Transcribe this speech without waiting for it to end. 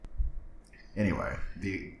Anyway,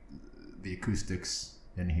 the acoustics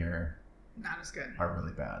in here not as good. Are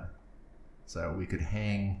really bad. So we could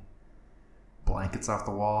hang blankets off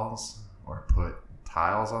the walls or put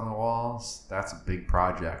tiles on the walls. That's a big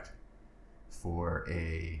project for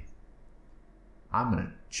I'm going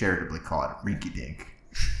to charitably call it a rinky-dink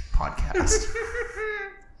podcast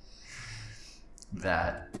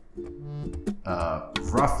that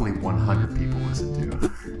roughly 100 people listen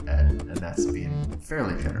to, and that's being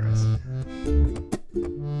fairly generous.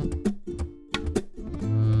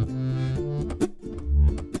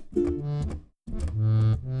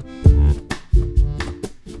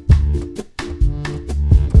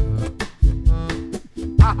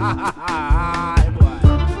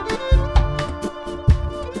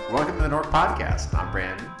 Welcome to the Nork Podcast. I'm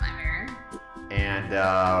Brandon. I'm Aaron.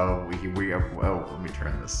 And we are, well, let me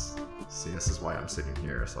turn this. See, this is why I'm sitting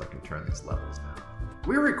here, so I can turn these levels down.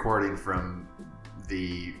 We're recording from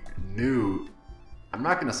the new, I'm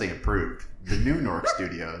not going to say improved, the new Nork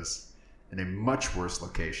Studios in a much worse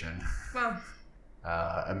location. Well,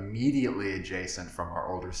 immediately adjacent from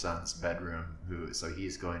our older son's bedroom, so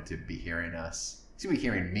he's going to be hearing us. He's going to be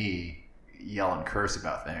hearing me yell and curse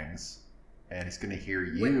about things, and he's going to hear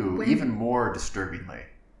you even more disturbingly.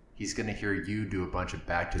 He's going to hear you do a bunch of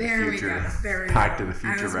Back to the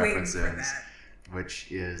Future references,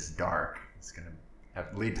 which is dark. It's going to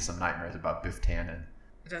lead to some nightmares about Biff Tannen.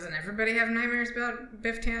 Doesn't everybody have nightmares about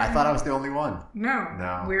Biff Tannen? I thought I was the only one.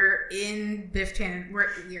 No. We're in Biff Tannen.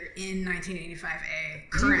 We're in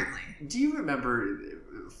 1985A currently. Do you remember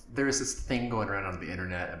there was this thing going around on the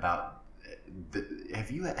internet about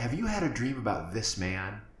have you had a dream about this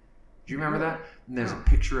man? Do you remember that? And there's a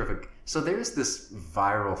picture of so there's this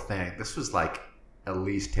viral thing. This was like at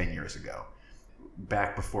least 10 years ago,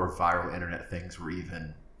 back before viral internet things were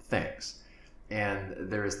even things. And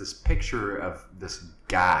there is this picture of this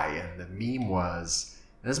guy, and the meme was,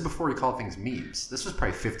 and this is before we called things memes. This was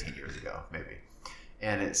probably 15 years ago, maybe.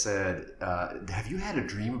 And it said, have you had a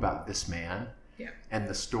dream about this man? Yeah. And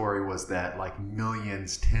the story was that like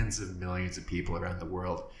millions, tens of millions of people around the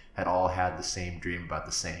world had all had the same dream about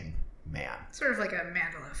the same man. Sort of like a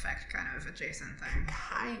Mandela effect kind of adjacent thing.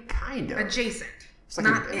 Kind of. Adjacent. It's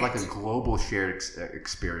like a global shared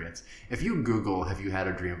experience. If you Google, have you had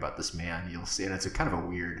a dream about this man, you'll see, and it's a kind of a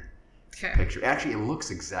weird picture. Actually, it looks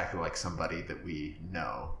exactly like somebody that we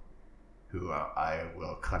know, who I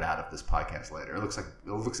will cut out of this podcast later. It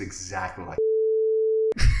looks exactly like.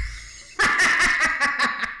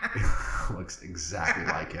 It looks exactly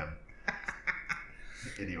like him.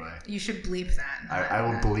 Anyway, you should bleep that. I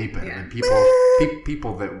will bleep it, and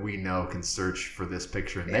people that we know can search for this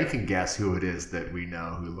picture, and they can guess who it is that we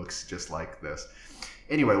know who looks just like this.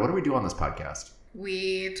 Anyway, what do we do on this podcast?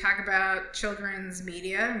 We talk about children's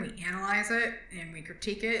media, and we analyze it, and we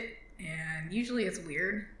critique it, and usually it's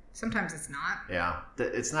weird. Sometimes it's not. Yeah,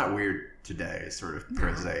 it's not weird today. It's sort of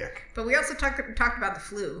prosaic. But we also talked about the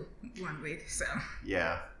flu one week, so.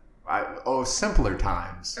 Yeah. Simpler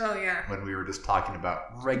times. Oh, yeah. When we were just talking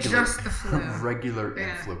about regular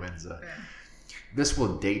influenza. Yeah. This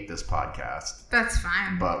will date this podcast. That's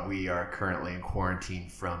fine. But we are currently in quarantine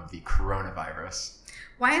from the coronavirus.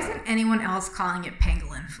 Why isn't anyone else calling it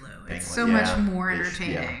pangolin flu? It's so much more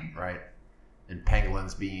entertaining. Yeah, right. And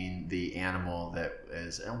pangolins being the animal that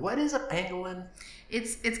is. And what is a pangolin?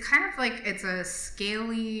 It's kind of like it's a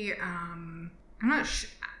scaly. I'm not sure.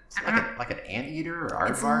 Like an anteater or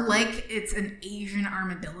aardvark? It's an Asian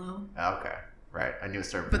armadillo. Okay, right. I knew it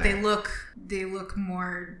started But with they look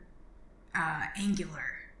more angular.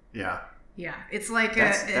 Yeah. Yeah, it's like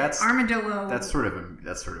an armadillo. That's sort of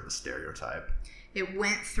a stereotype. It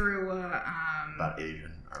went through about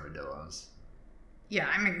Asian armadillos. Yeah,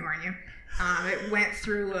 I'm ignoring you. It went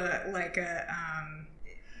through a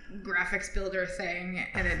graphics builder thing,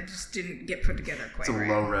 and it just didn't get put together quite right.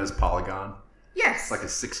 It's a low-res polygon. Yes. It's like a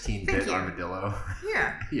 16-bit armadillo.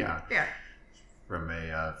 Yeah. Yeah. From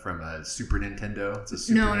a Super Nintendo. It's a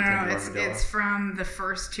Super Nintendo armadillo. It's from the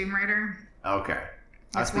first Tomb Raider. Okay.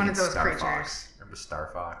 It's one of those Star creatures. Fox. Remember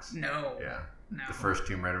Star Fox? No. Yeah. No. The first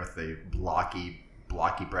Tomb Raider with the blocky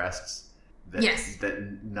breasts. Yes.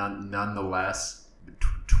 That nonetheless,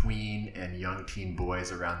 tween and young teen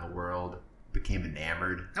boys around the world became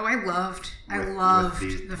enamored. Oh, I loved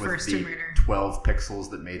the first Tomb Raider. 12 pixels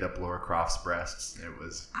that made up Lara Croft's breasts.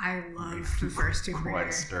 I loved the first Tomb Raider. Quite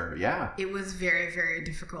a stir, yeah. It was very, very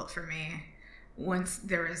difficult for me. Once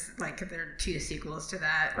there was there are 2 sequels to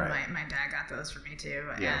that. Right. My dad got those for me too,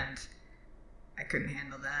 and I couldn't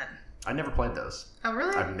handle that. I never played those. Oh,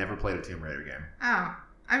 really? I've never played a Tomb Raider game. Oh,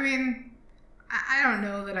 I mean, I don't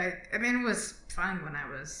know that I mean, it was fun when I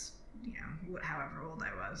was however old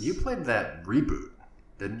I was. You played that reboot,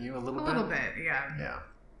 didn't you? A little bit, yeah. Yeah.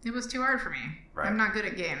 It was too hard for me. Right. I'm not good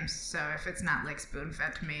at games, so if it's not like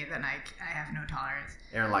spoon-fed to me, then I have no tolerance.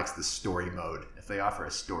 Aaron likes the story mode. If they offer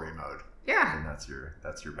a story mode, yeah, then that's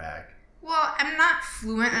your bag. Well, I'm not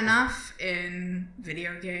fluent enough in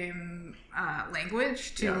video game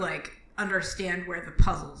language to like understand where the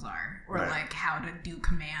puzzles are or like how to do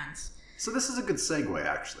commands. So this is a good segue,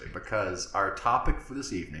 actually, because our topic for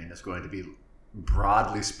this evening is going to be,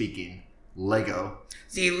 broadly speaking, Lego.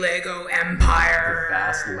 The Lego Empire. The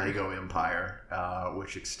vast Lego Empire,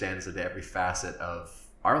 which extends into every facet of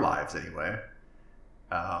our lives, anyway.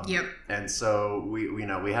 Yep. And so we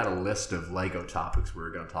had a list of Lego topics we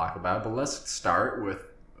were going to talk about, but let's start with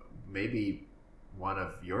maybe one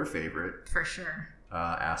of your favorite, for sure,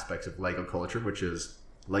 aspects of Lego culture, which is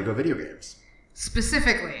Lego video games.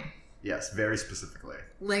 Specifically. Yes, very specifically.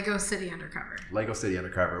 Lego City Undercover. Lego City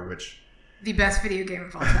Undercover, which... the best video game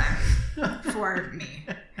of all time for me.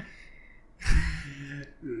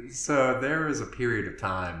 So there was a period of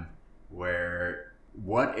time where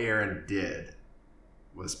what Aaron did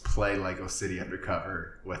was play Lego City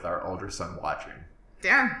Undercover with our older son watching.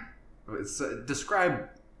 Yeah. Describe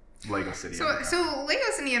Lego City Undercover. So Lego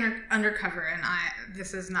City Undercover, and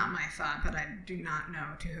this is not my thought, but I do not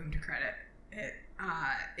know to whom to credit it.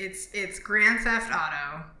 It's Grand Theft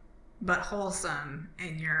Auto, but wholesome,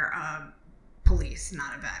 and you're police,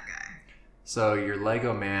 not a bad guy. So your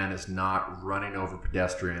Lego man is not running over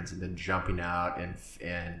pedestrians and then jumping out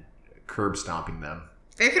and curb stomping them.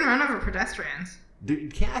 They can run over pedestrians.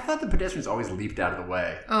 I thought the pedestrians always leaped out of the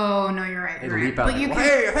way. Oh no, you're right. They leap out.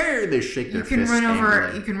 Hey! They shake their fists. You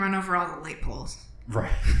can run over all the light poles.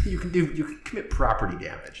 Right. You can commit property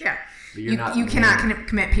damage. Yeah. But you cannot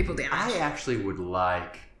commit people damage. I actually would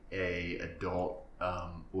like a adult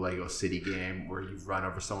Lego City game where you run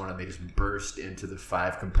over someone and they just burst into the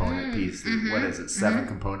 5 component pieces. Mm-hmm, what is it? 7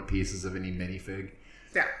 component pieces of any minifig.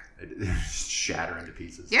 Yeah. They just shatter into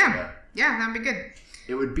pieces. Yeah, that'd be good.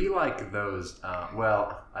 It would be like those. I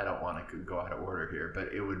don't want to go out of order here,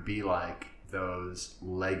 but it would be like those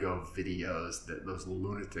Lego videos that those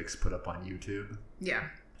lunatics put up on YouTube. Yeah.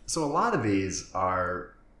 So a lot of these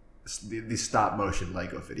are these stop motion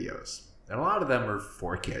Lego videos. And a lot of them are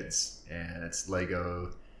for kids, and it's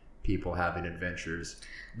Lego people having adventures.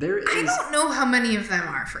 I don't know how many of them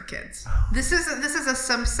are for kids. This is a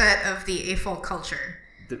subset of the AFOL culture.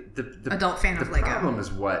 The adult fan of Lego. The problem is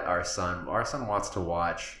what our son wants to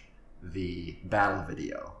watch the battle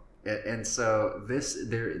video, and so this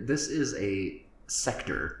is a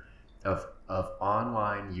sector of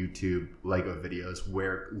online YouTube Lego videos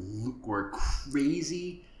where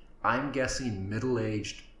crazy, I'm guessing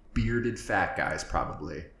middle-aged bearded fat guys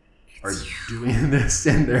probably are doing this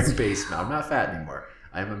in their basement. I'm not fat anymore.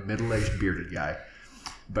 I'm a middle-aged bearded guy.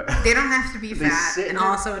 But they don't have to be fat, and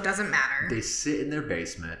also it doesn't matter. They sit in their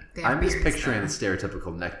basement. I'm just picturing the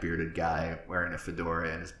stereotypical neck-bearded guy wearing a fedora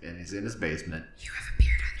and he's in his basement. You have a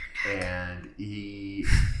beard on your neck. And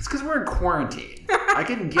it's because we're in quarantine. I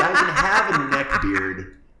can have a neck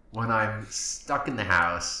beard when I'm stuck in the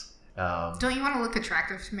house. Don't you want to look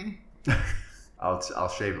attractive to me? I'll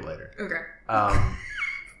shave it later. Okay.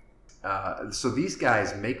 So these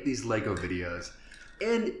guys make these Lego videos,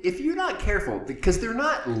 and if you're not careful, because they're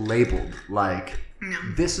not labeled like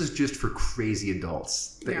this is just for crazy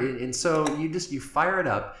adults, and so you fire it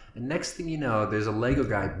up, and next thing you know, there's a Lego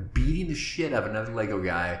guy beating the shit out of another Lego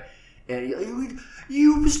guy, and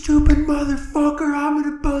you stupid motherfucker, I'm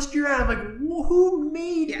gonna bust your ass. I'm like, who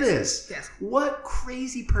made this? Yes. What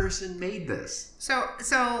crazy person made this? So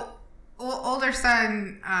older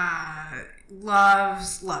son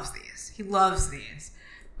loves these. He loves these,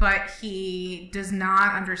 but he does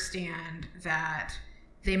not understand that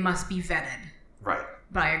they must be vetted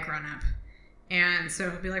by a grown-up. And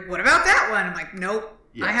so he'll be like, what about that one? I'm like, nope.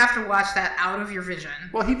 Yeah. I have to watch that out of your vision.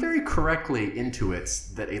 Well, he very correctly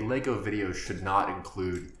intuits that a Lego video should not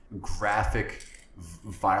include graphic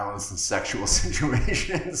violence and sexual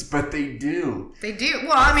situations, but they do. They do.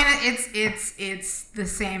 Well, I mean, it's the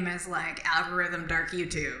same as like algorithm dark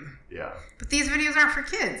YouTube. Yeah. But these videos aren't for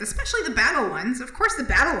kids, especially the battle ones. Of course, the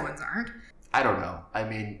battle ones aren't. I don't know. I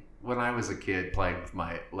mean, when I was a kid playing with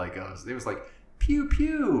my Legos, it was like pew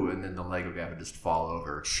pew, and then the Lego guy would just fall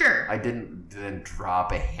over. Sure. I didn't then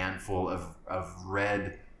drop a handful of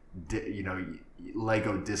red,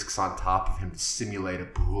 Lego discs on top of him to simulate a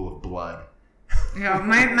pool of blood.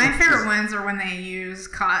 My favorite ones are when they use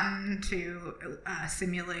cotton to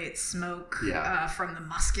simulate smoke from the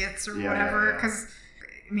muskets or whatever. Because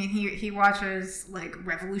I mean, he watches like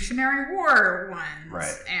Revolutionary War ones,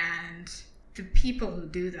 right? And the people who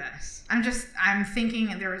do this. I'm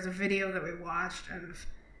thinking there was a video that we watched of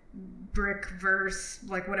Brickverse,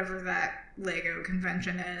 like whatever that Lego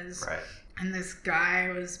convention is. Right. And this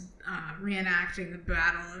guy was reenacting the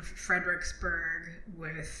Battle of Fredericksburg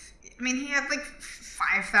with, I mean, he had like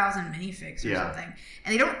 5,000 minifigs or something.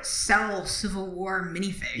 And they don't sell Civil War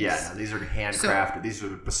minifigs. Yeah, no, these are handcrafted. These are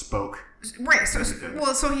bespoke. Right.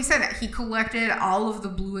 So he said that he collected all of the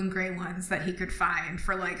blue and gray ones that he could find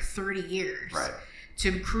for like 30 years. Right.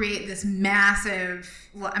 To create this massive,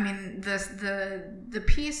 I mean, the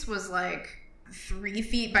piece was like 3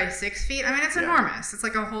 feet by 6 feet. I mean, it's enormous. It's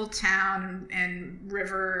like a whole town and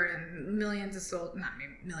river and millions of souls, not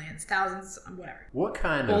millions, thousands, whatever. What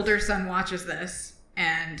kind of... Older son watches this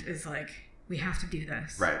and is like, we have to do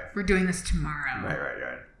this. Right. We're doing this tomorrow.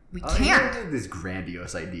 Right. We can't. You know, these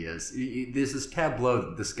grandiose ideas. There's this tableau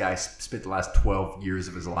that this guy spent the last 12 years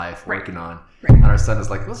of his life working on. Right. And our son is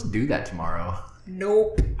like, let's do that tomorrow.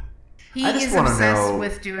 Nope. He is obsessed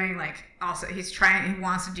with doing like, also he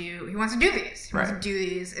wants to do these. He wants to do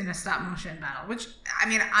these in a stop motion battle, which, I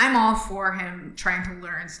mean, I'm all for him trying to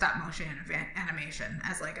learn stop motion animation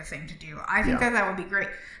as like a thing to do. I think that would be great,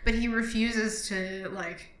 but he refuses to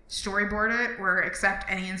like storyboard it or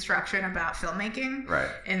accept any instruction about filmmaking. Right.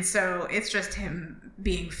 And so it's just him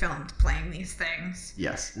being filmed playing these things.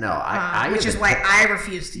 Yes. No, which is why I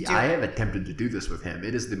refuse to do it. I have attempted to do this with him.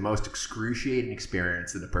 It is the most excruciating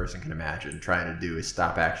experience that a person can imagine, trying to do a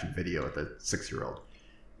stop action video with a 6-year-old.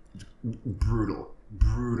 Brutal.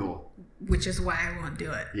 Which is why I won't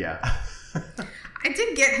do it. Yeah. I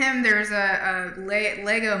did get him, there's a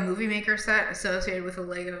Lego Movie Maker set associated with a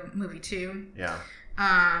Lego Movie 2. Yeah.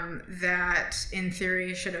 That in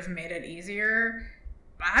theory should have made it easier,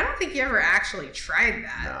 but I don't think he ever actually tried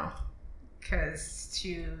that. No, because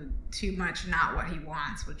too much not what he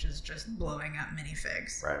wants, which is just blowing up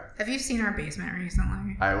minifigs. Right. Have you seen our basement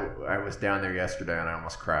recently? I was down there yesterday and I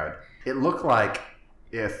almost cried. It looked like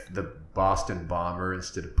if the Boston Bomber,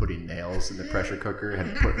 instead of putting nails in the pressure cooker,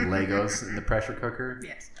 had put Legos in the pressure cooker.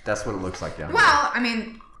 Yes, that's what it looks like down there. Well, I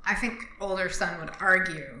mean, I think older son would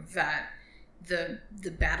argue that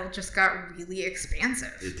the battle just got really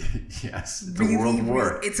expansive. Yes, it's a world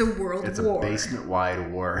war. It's a world war. It's a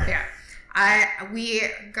basement-wide war. Yeah, I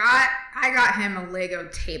got him a Lego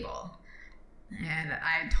table, and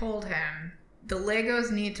I told him the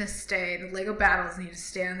Legos need to stay. The Lego battles need to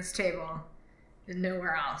stay on this table, and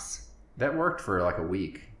nowhere else. That worked for like a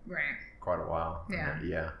week. Right. Quite a while. Yeah.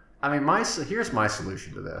 Yeah. I mean, here's my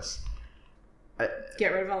solution to this.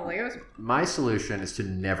 Get rid of all the Legos? My solution is to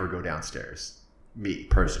never go downstairs. Me,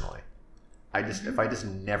 personally. If I just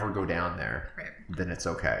never go down there, then it's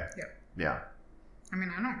okay. Yep. Yeah. I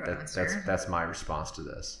mean, I don't go downstairs. That's my response to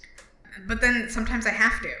this. But then sometimes I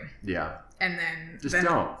have to. Yeah. And then...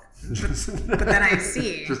 don't. But then I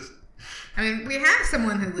see. I mean, we have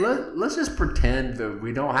someone who lives... Let's just pretend that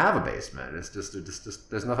we don't have a basement. It's just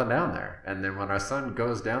there's nothing down there. And then when our son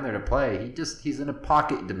goes down there to play, he's in a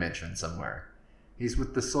pocket dimension somewhere. He's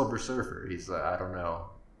with the Silver Surfer. He's, I don't know.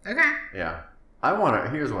 Okay. Yeah.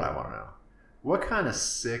 Here's what I want to know. What kind of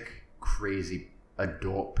sick, crazy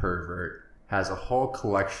adult pervert has a whole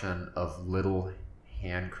collection of little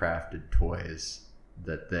handcrafted toys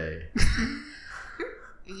that they...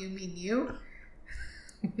 You mean you?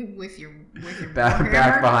 with your back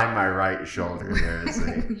behind my right shoulder there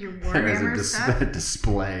is a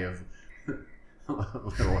display of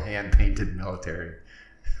little hand-painted military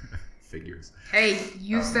figures. Hey,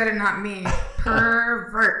 you said it, not me.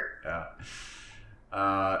 Pervert.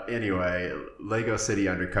 Yeah. Anyway, Lego City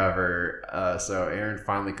Undercover. So Erin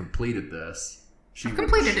finally completed this. I've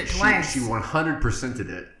completed it twice. She 100%ed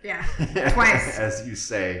it. Yeah, twice. As you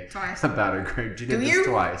say twice. About a great. She did this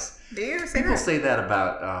twice. Do you say People that? say that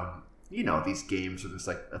about these games where there's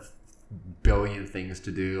like a billion things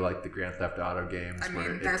to do, like the Grand Theft Auto games,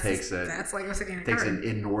 where it takes an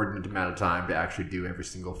inordinate amount of time to actually do every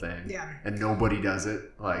single thing. Yeah. And nobody does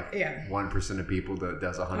it. Like 1% of people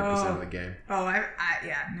does 100% of the game. Oh,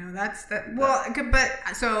 that's that. Well, but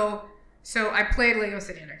so I played Lego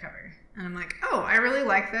City Undercover. And I'm like, oh, I really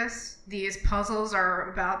like this. These puzzles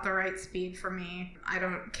are about the right speed for me. I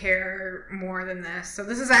don't care more than this. So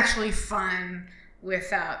this is actually fun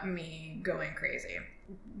without me going crazy,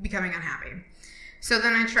 becoming unhappy. So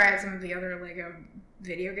then I tried some of the other Lego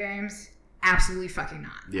video games. Absolutely fucking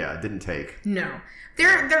not. Yeah, it didn't take. No.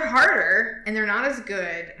 They're harder, and they're not as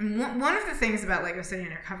good. And one of the things about Lego City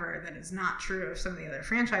Undercover that is not true of some of the other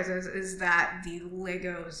franchises is that the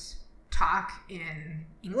Legos talk in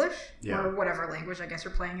English or whatever language I guess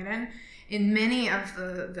you're playing it in. In many of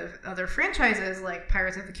the other franchises, like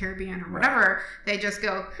Pirates of the Caribbean or whatever, they just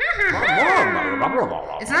go.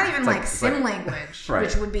 It's not even like sim language,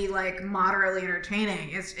 which would be like moderately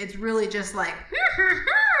entertaining. It's really just like.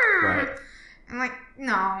 Right. I'm like,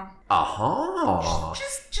 no.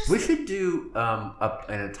 Just. We should do an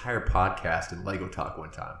entire podcast in Lego Talk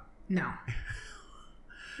one time. No.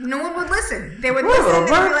 No one would listen. They would listen and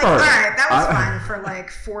be like, all right, that was fun for like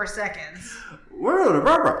 4 seconds. I'm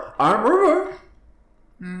River.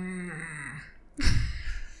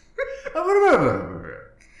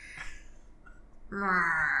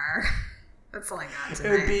 That's all I got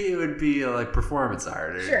tonight. It would be like performance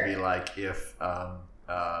art. It would be like if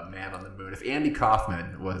Man on the Moon, if Andy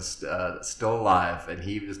Kaufman was still alive and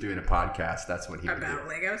he was doing a podcast, that's what he would do. About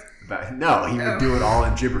Legos? No, he would do it all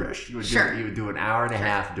in gibberish. He would do an hour and a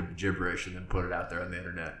half of gibberish and then put it out there on the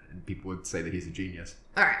internet, and people would say that he's a genius.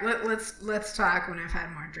 All right, let's talk when I've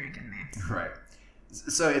had more drink in me. Right.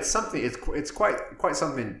 So it's something. It's quite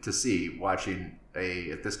something to see, watching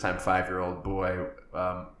at this time 5-year-old boy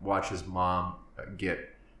watch his mom get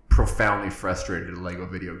profoundly frustrated at a Lego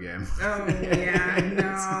video game. Oh yeah,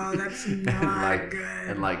 no, that's not good.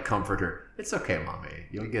 And comfort her. It's okay, mommy.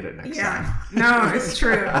 You'll get it next time. No, it's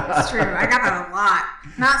true. It's true. I got that a lot.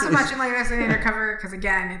 Not so much in Lego City Undercover because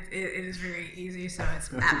again, it is very easy, so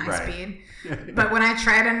it's at my speed. But when I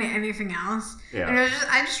tried anything else, and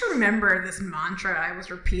I just remember this mantra I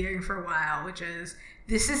was repeating for a while, which is,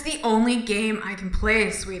 this is the only game I can play,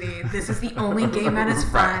 sweetie. This is the only game that is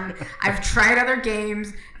fun. I've tried other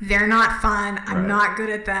games. They're not fun. I'm not good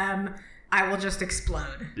at them. I will just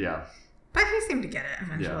explode. Yeah. But he seemed to get it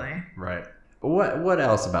eventually. Yeah, right. What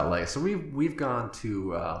else about Lego? So we've gone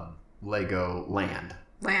to Lego Land.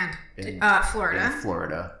 Florida. In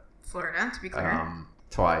Florida. Florida, to be clear.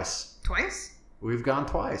 Twice. Twice? We've gone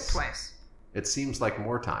twice. Twice. It seems like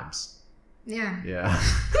more times. Yeah. Yeah.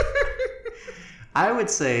 I would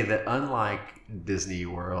say that unlike Disney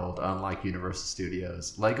World, unlike Universal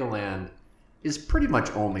Studios, Legoland is pretty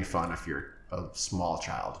much only fun if you're a small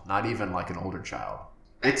child, not even like an older child.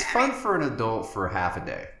 It's fun for an adult for half a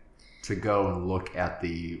day to go and look at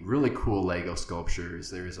the really cool Lego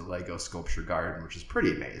sculptures. There's a Lego sculpture garden, which is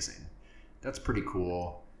pretty amazing. That's pretty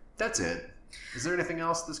cool. That's it. Is there anything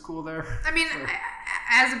else that's cool there? I mean,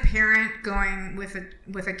 as a parent going with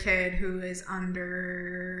a kid who is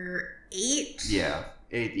under 8,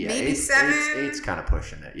 maybe 7. Eight's kind of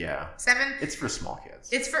pushing it. Yeah, 7. It's for small kids.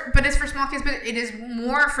 It's for small kids, but it is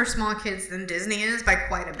more for small kids than Disney is by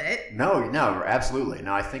quite a bit. No, absolutely.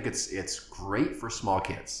 No, I think it's great for small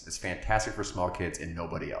kids. It's fantastic for small kids and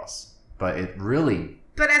nobody else. But it really.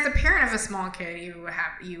 But as a parent of a small kid,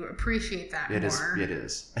 you appreciate that more. It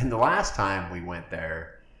is. And the last time we went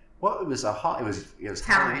there, it was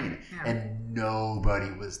Halloween, and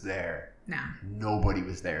nobody was there. No. Nobody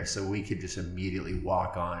was there, so we could just immediately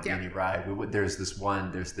walk on any ride. There's the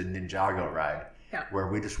Ninjago ride, where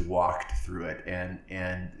we just walked through it, and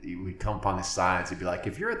we'd come upon the signs. It'd be like,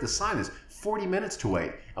 if you're at the sign, there's 40 minutes to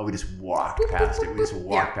wait, and we just walked past it. We just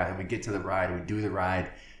walked past it. We get to the ride, we do the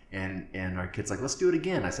ride. And our kid's like, let's do it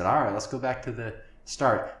again. I said, all right, let's go back to the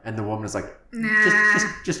start. And the woman is like, nah.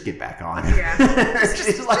 just get back on. Yeah. just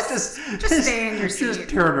stay in your seat. Just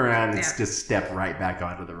turn around and just step right back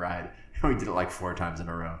onto the ride. And we did it like 4 times in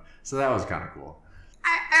a row. So that was kind of cool.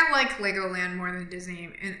 I like Legoland more than Disney.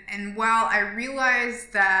 And while I realize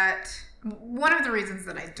that one of the reasons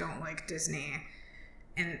that I don't like Disney,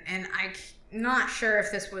 and I'm not sure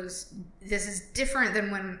if this is different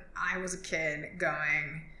than when I was a kid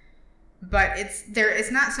going, but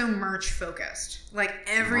it's not so merch focused. Like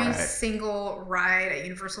every single ride at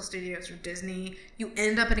Universal Studios or Disney, you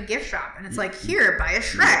end up in a gift shop, and it's like, here, buy a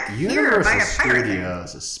Shrek. Here, buy a pirate thing.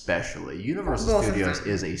 Universal Studios, especially. Universal Studios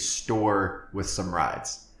is a store with some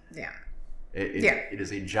rides. Yeah. It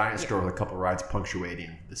is a giant store with a couple rides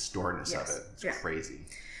punctuating the storeness of it. It's crazy.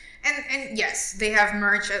 And yes, they have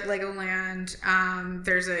merch at Legoland.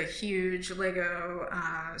 There's a huge Lego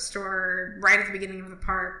store right at the beginning of the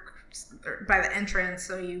park by the entrance,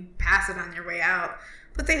 so you pass it on your way out.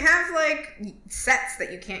 But they have like sets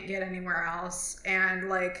that you can't get anywhere else, and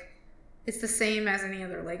like it's the same as any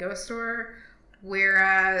other Lego store.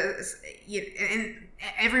 Whereas, and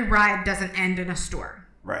every ride doesn't end in a store.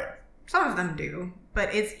 Right. Some of them do,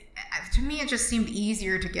 but to me it just seemed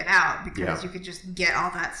easier to get out because you could just get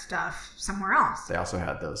all that stuff somewhere else. They also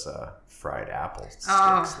had those fried apple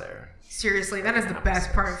sticks there. Seriously, that is the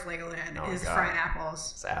best part of Legoland is fried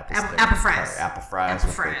apples. It's apple fries. Apple fries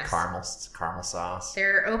with caramel sauce.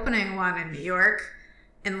 They're opening one in New York.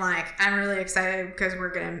 And like, I'm really excited because we're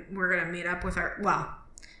gonna meet up with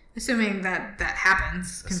assuming that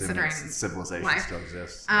happens, considering civilization life still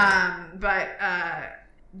exists. But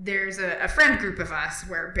there's a friend group of us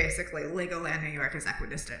where basically Legoland New York is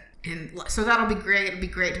equidistant, and so that'll be great. It'd be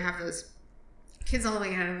great to have those kids all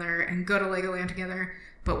together and go to Legoland together.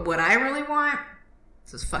 But what I really want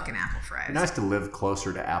is those fucking apple fries. It'd be nice to live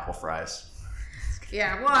closer to apple fries.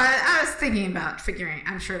 Yeah, well, I was thinking about figuring.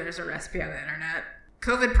 I'm sure there's a recipe on the internet.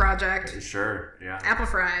 COVID project. Sure, yeah. Apple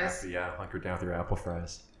fries. Yeah, hunker down with your apple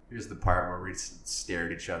fries. Here's the part where we stare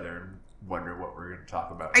at each other and wonder what we're going to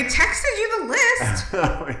talk about. I texted you the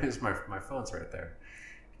list. my phone's right there.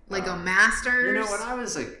 Lego Masters. You know, when I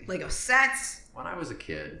was Lego sets. When I was a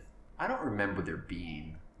kid, I don't remember there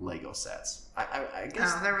being Lego sets. I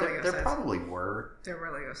guess there probably were. There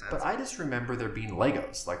were Lego sets. But I just remember there being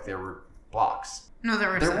Legos. Like, there were blocks. No,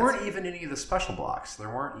 there weren't even any of the special blocks. They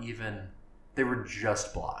were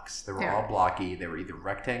just blocks. They were all blocky. They were either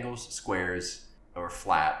rectangles, squares, or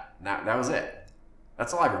flat. That was it.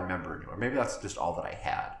 That's all I remember. Or maybe that's just all that I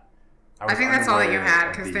had. I think that's all that you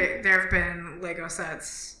had, because there have been Lego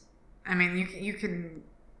sets. I mean, you can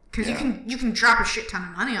drop a shit ton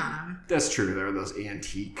of money on them. That's true. There were those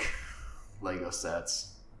antique Lego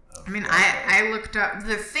sets. I mean, I looked up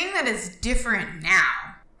the thing that is different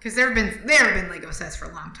now, because there have been Lego sets for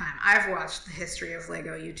a long time. I've watched the history of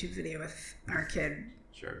Lego YouTube video with our kid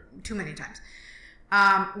too many times.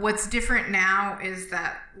 What's different now is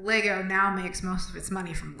that Lego now makes most of its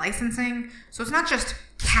money from licensing. So it's not just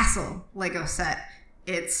Castle Lego set,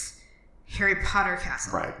 it's Harry Potter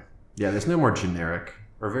Castle. Right. Yeah, there's no more generic,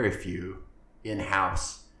 or very few,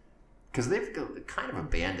 in-house. Because they've kind of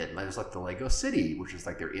abandoned. There's like the Lego City, which is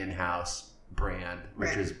like their in-house brand,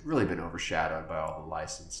 which has really been overshadowed by all the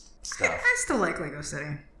licensed stuff. I still like Lego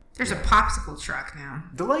City. There's a popsicle truck now.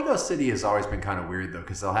 The Lego City has always been kind of weird, though,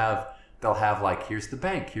 because they'll have like, here's the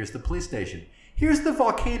bank, here's the police station, here's the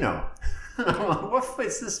volcano. What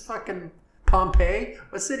is this fucking Pompeii?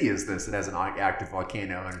 What city is this? It has an active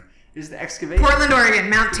volcano, and here's the excavation. Portland, Oregon,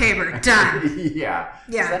 Mount Tabor, done. Yeah.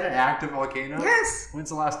 Is that an active volcano? Yes. When's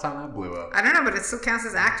the last time that blew up? I don't know, but it still counts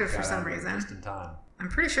as active for some reason. Just in time. I'm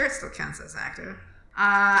pretty sure it still counts as active.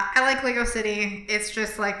 I like Lego City. It's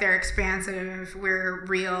just like they're expansive. We're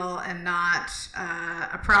real and not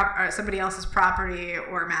somebody else's property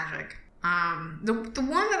or magic. The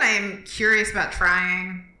one that I'm curious about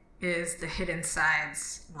trying is the Hidden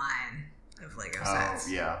Sides line of Lego sets.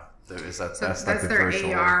 Oh, yeah. That's like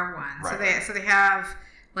their AR one. Right. So they have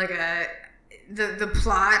like the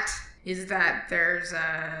plot is that there's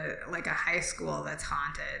a high school that's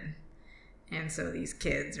haunted. And so these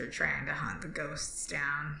kids are trying to hunt the ghosts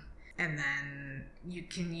down. And then you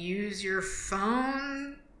can use your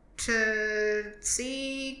phone to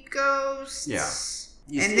see ghosts. Yeah.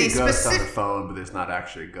 You see a ghost on the phone, but there's not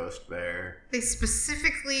actually a ghost there. They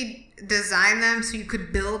specifically designed them so you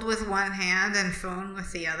could build with one hand and phone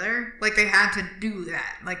with the other. Like, they had to do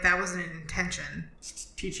that. Like, that was an intention. It's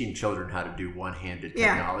teaching children how to do one-handed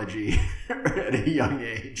technology at a young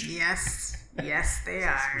age. Yes. Yes, they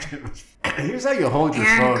are. Here's how you hold your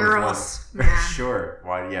phone. And girls. Sure.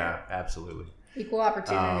 Why? Yeah, absolutely. Equal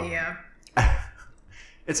opportunity,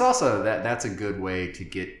 It's also that's a good way to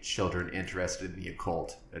get children interested in the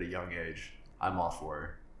occult at a young age. I'm all for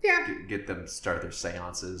it. Yeah. Get them start their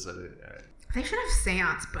seances. They should have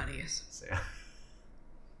seance buddies.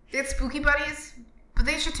 They had spooky buddies, but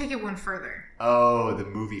they should take it one further. Oh, the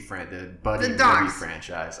movie movie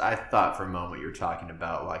franchise. I thought for a moment you were talking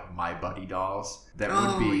about like My Buddy dolls. But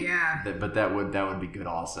that would be good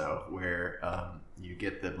also, where you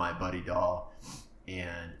get the My Buddy doll,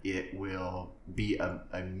 and it will be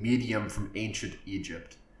a medium from ancient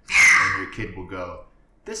Egypt, and your kid will go,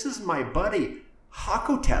 "This is my buddy,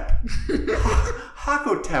 Hakotep.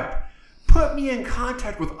 Hakotep, put me in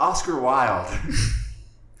contact with Oscar Wilde."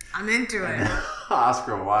 I'm into it.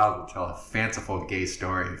 Oscar Wilde will tell a fanciful gay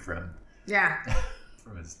story from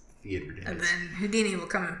his theater days. And then Houdini will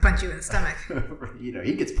come and punch you in the stomach.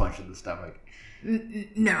 He gets punched in the stomach.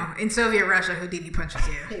 No, in Soviet Russia, Houdini punches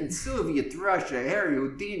you. In Soviet Russia, Harry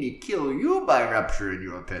Houdini kill you by rupturing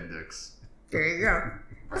your appendix. There you go. Right.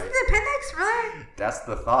 Was it the appendix, really? That's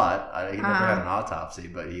the thought. He never had an autopsy,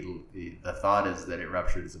 but the thought is that it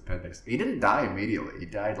ruptured his appendix. He didn't die immediately. He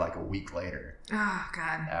died like a week later. Oh,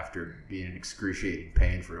 God. After being in excruciating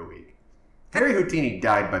pain for a week. Harry Houdini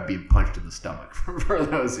died by being punched in the stomach, for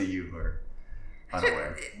those of you who are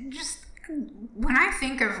unaware. Just when I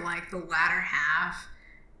think of like the latter half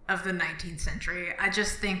of the 19th century, I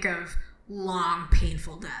just think of long,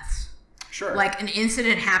 painful deaths. Sure. Like an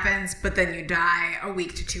incident happens, but then you die a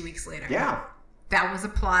week to 2 weeks later. Yeah. That was a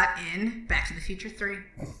plot in Back to the Future 3.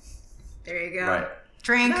 There you go. Right.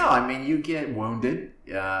 Drink. No, I mean, you get wounded,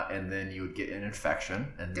 and then you would get an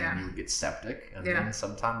infection, and then you would get septic, and then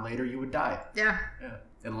sometime later you would die. Yeah. Yeah.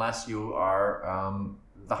 Unless you are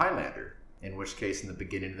the Highlander, in which case in the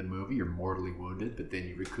beginning of the movie you're mortally wounded, but then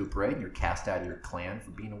you recuperate and you're cast out of your clan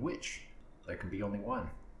for being a witch. There can be only one.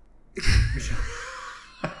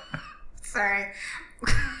 Sorry.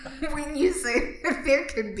 When you say there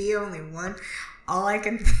can be only one, all I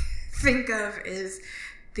can think of is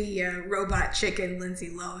the Robot Chicken Lindsay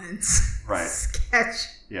Lohan's sketch.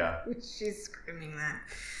 Yeah. She's screaming that.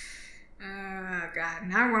 Oh, God.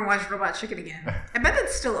 Now I want to watch Robot Chicken again. I bet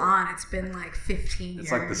it's still on. It's been like 15 years.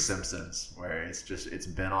 It's like The Simpsons, where it's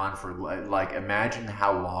been on for, like, imagine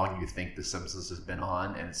how long you think The Simpsons has been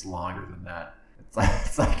on, and it's longer than that.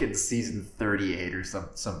 It's like in season 38 or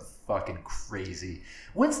some fucking crazy.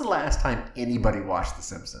 When's the last time anybody watched The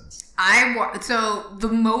Simpsons? So the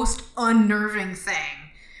most unnerving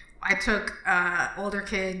thing, I took older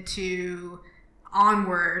kid to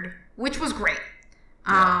Onward, which was great.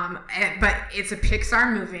 But it's a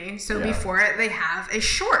Pixar movie, so before it they have a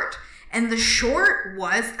short. And the short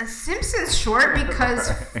was a Simpsons short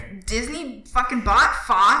because Disney fucking bought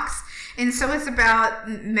Fox. And so it's about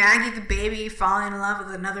Maggie the baby falling in love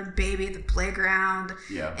with another baby at the playground.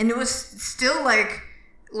 Yeah. And it was still like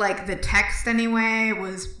the text anyway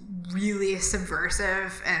was really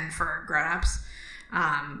subversive and for grown-ups,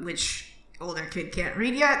 which older kid can't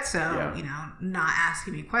read yet. So, not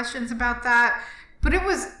asking me questions about that. But it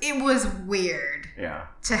was weird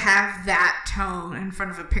to have that tone in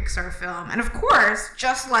front of a Pixar film. And of course,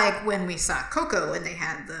 just like when we saw Coco and they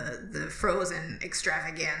had the Frozen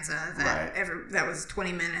extravaganza that was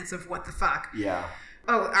 20 minutes of what the fuck. Yeah.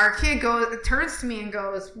 Oh, our kid turns to me and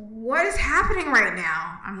goes, "What is happening right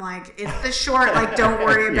now?" I'm like, "It's the short. Like, don't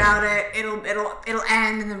worry about it. It'll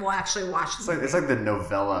end, and then we'll actually watch the It's like the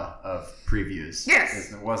novella of previews.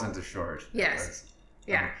 Yes. It wasn't a short. Yes.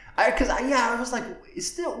 Yeah. I was like,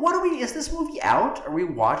 is this movie out? Are we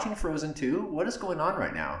watching Frozen 2? What is going on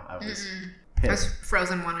right now? I was pissed. It was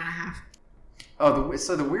Frozen 1.5. Oh,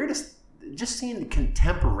 so the weirdest, just seeing the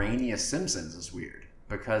contemporaneous Simpsons is weird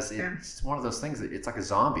because it's one of those things that it's like a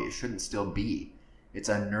zombie. It shouldn't still be. It's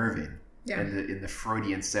unnerving in the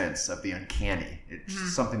Freudian sense of the uncanny.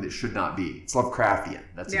 It's something that should not be. It's Lovecraftian.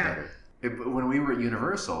 That's better. When we were at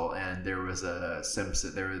Universal and there was a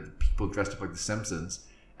Simpson, there were people dressed up like the Simpsons,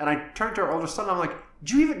 and I turned to our older son and I'm like,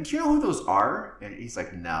 do you know who those are? And he's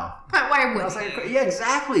like, no. But why would I was like, yeah,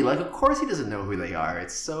 exactly. Like, of course he doesn't know who they are.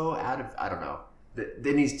 It's so out of, I don't know.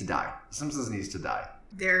 It needs to die. The Simpsons needs to die.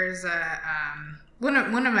 There's one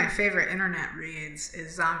of my favorite internet reads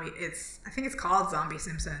is Zombie. I think it's called Zombie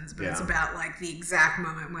Simpsons, but it's about like the exact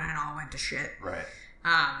moment when it all went to shit. Right.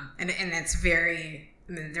 And it's very.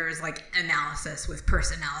 And then there was like analysis with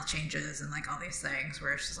personnel changes and like all these things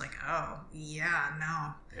where it's just like, oh,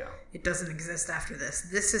 it doesn't exist after this.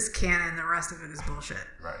 This is canon. The rest of it is bullshit.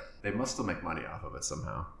 Right. They must still make money off of it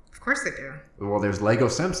somehow. Of course they do. Well, there's Lego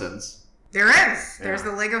Simpsons. There is. There's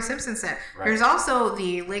the Lego Simpsons set. Right. There's also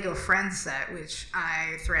the Lego Friends set, which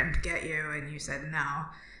I threatened to get you and you said no.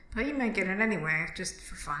 But you might get it anyway, just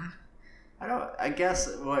for fun. I guess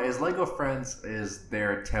is Lego Friends is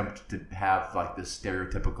their attempt to have like this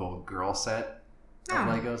stereotypical girl set of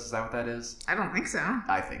Legos? Is that what that is? I don't think so.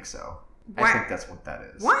 I think so. What? I think that's what that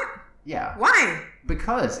is. What? Yeah. Why?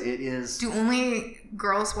 Because it is. Do only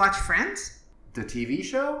girls watch Friends? The TV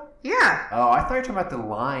show? Yeah. Oh, I thought you were talking about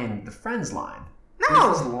the Friends line. No.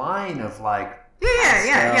 There's this line of like.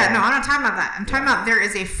 Yeah. No, I'm not talking about that. I'm talking about there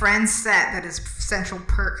is a Friends set that is Central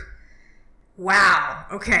Perk. Wow.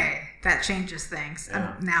 Okay. That changes things.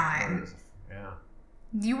 Yeah.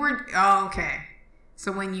 You were... Oh, okay.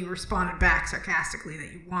 So when you responded back sarcastically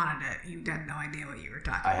that you wanted it, you had no idea what you were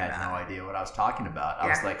talking about. I had no idea what I was talking about. I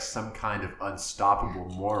was like some kind of unstoppable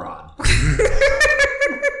moron.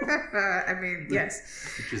 I mean,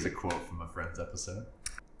 yes. Which is a quote from a Friends episode.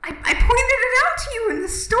 I pointed it out to you in the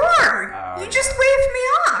store. You just waved me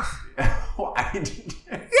off.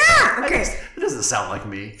 Yeah, okay. It doesn't sound like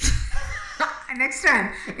me. Next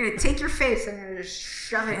time, I'm going to take your face and I'm going to just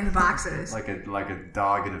shove it in the boxes. like a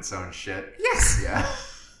dog in its own shit. Yes. Yeah.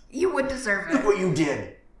 You would deserve it. Look what you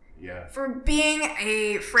did. Yeah. For being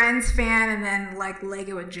a Friends fan and then like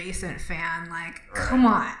Lego adjacent fan, like, come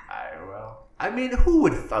on. I mean, who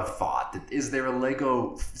would have thought that? Is there a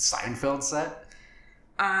Lego Seinfeld set?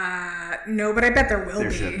 No, but I bet there will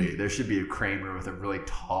be. There should be a Kramer with a really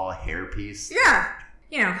tall hairpiece. Yeah.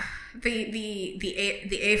 You know,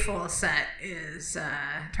 the A-full set is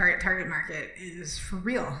target market is for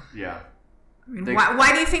real. Yeah. I mean,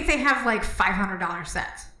 why do you think they have like $500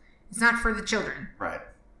 sets? It's not for the children. Right.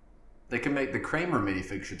 They can make the Kramer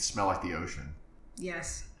minifig should smell like the ocean.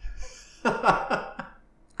 Yes. I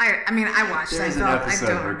watched. There's an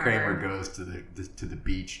episode where Kramer goes to the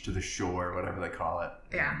beach, to the shore, whatever they call it,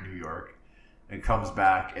 in New York, and comes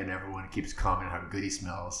back, and everyone keeps commenting how good he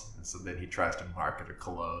smells, and so then he tries to market a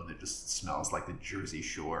cologne that just smells like the Jersey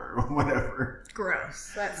Shore or whatever.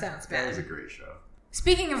 Gross. That sounds bad. That was a great show.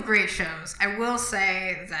 Speaking of great shows, I will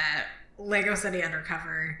say that Lego City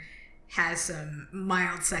Undercover has some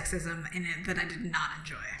mild sexism in it that I did not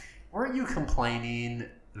enjoy. Weren't you complaining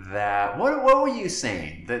that... What were you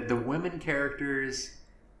saying? That the women characters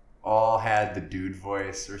all had the dude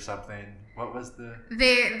voice or something? What was the...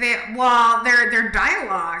 Their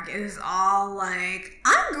dialogue is all like,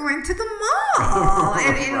 I'm going to the mall.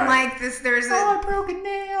 and right. like this, there's I broke a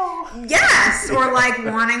nail. Yes. Or like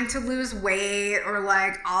wanting to lose weight or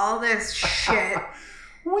like all this shit.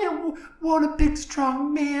 Well, won't a big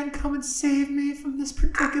strong man come and save me from this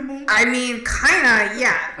predicament? I mean, kinda,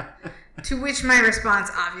 yeah. To which my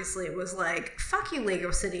response obviously was like, fuck you,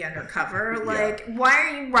 Lego City Undercover. Like, why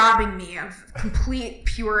are you robbing me of complete,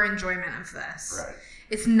 pure enjoyment of this? Right.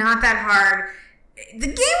 It's not that hard. The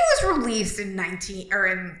game was released in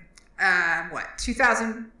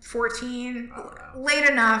 2014? Late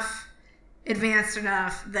enough, advanced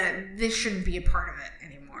enough that this shouldn't be a part of it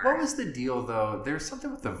anymore. What was the deal, though? There's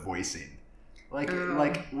something with the voicing. Like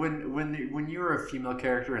when you were a female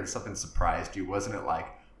character and something surprised you, wasn't it like,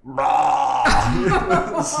 raw?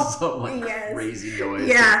 Some like crazy noise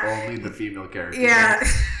that only the female character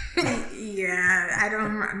makes. Yeah, I don't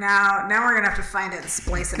remember. Now we're gonna have to find it and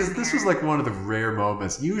splice it in. Because this was like one of the rare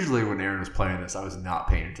moments. Usually when Aaron was playing this, I was not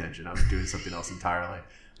paying attention. I was doing something else entirely.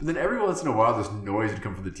 But then every once in a while, this noise would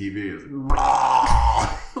come from the TV. It was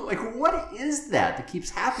like, what is that keeps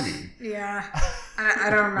happening? Yeah, I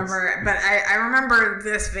don't remember, but I remember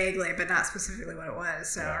this vaguely, but not specifically what it was.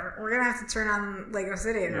 So we're gonna have to turn on Lego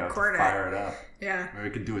City and record fire it up. Yeah, or we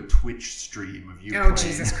could do a Twitch stream of you. Oh,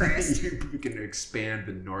 Jesus Christ! We can expand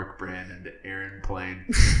the Nork brand into Aaron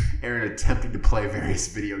attempting to play various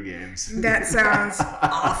video games. That sounds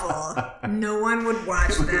awful. No one would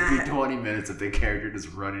watch that. It would be 20 minutes of the character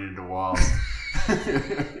just running into walls.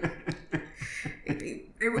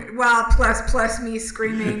 Plus me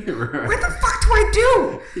screaming, right. What the fuck do I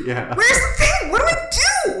do? Yeah. Where's the thing? What do I do?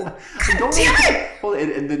 God damn it! Well,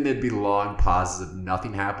 and then there'd be long pauses of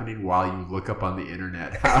nothing happening while you look up on the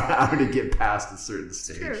internet how to get past a certain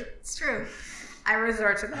stage. It's true. I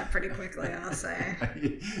resort to that pretty quickly, I'll say.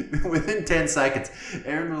 Within 10 seconds,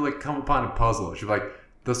 Erin will come upon a puzzle. She'll be like,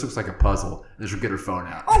 this looks like a puzzle. And then she'll get her phone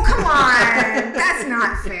out. Oh, come on. That's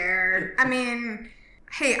not fair. I mean...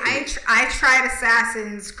 Hey, I tried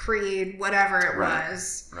Assassin's Creed, whatever it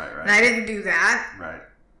was. Right. And I didn't do that. Right.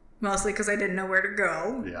 Mostly because I didn't know where to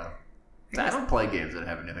go. Yeah. I don't play games that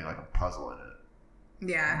have anything like a puzzle in it.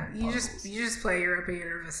 Yeah, you just play Europa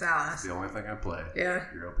Universalis. It's the only thing I play. Yeah.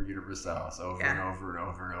 Europa Universalis over and over and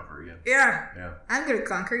over and over again. Yeah. Yeah. I'm gonna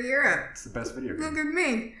conquer Europe. It's the best video game. Look at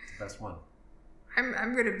me. It's the best one.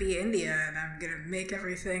 I'm gonna be India and I'm gonna make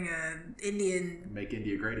everything Indian. Make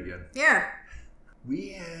India great again. Yeah. We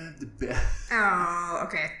have the best. Oh,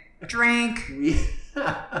 okay. Drink. Here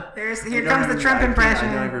Here comes the Trump impression.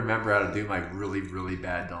 I don't even remember how to do my really, really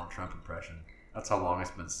bad Donald Trump impression. That's how long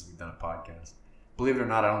it's been since we've done a podcast. Believe it or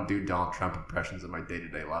not, I don't do Donald Trump impressions in my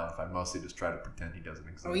day-to-day life. I mostly just try to pretend he doesn't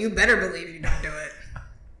exist. Oh, you better believe you don't do it.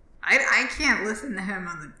 I can't listen to him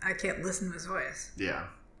I can't listen to his voice. Yeah.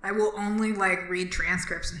 I will only read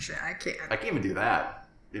transcripts and shit. I can't even do that.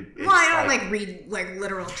 I don't read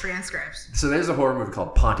literal transcripts. So there's a horror movie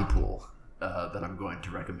called Pontypool that I'm going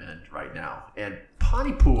to recommend right now. And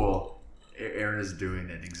Pontypool, Aaron is doing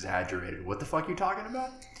an exaggerated. What the fuck are you talking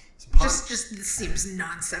about? So just this seems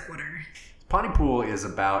non sequitur. Pontypool is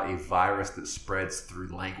about a virus that spreads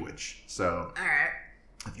through language. So all right.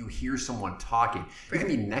 If you hear someone talking, you can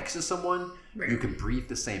be next to someone, you can breathe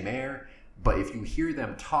the same air, but if you hear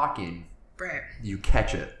them talking, you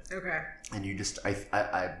catch it. Okay. And you just,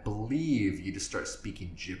 I believe you just start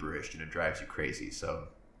speaking gibberish and it drives you crazy. So,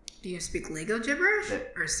 do you speak Lego gibberish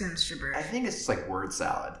or Sims gibberish? I think it's just like word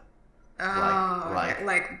salad. Oh,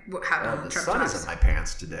 how Donald the Trump sun talks. is in my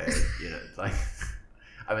pants today.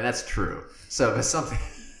 I mean that's true. So, but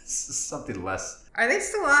something less. Are they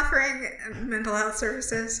still offering mental health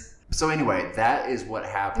services? So anyway, that is what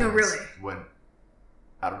happens. No, really. When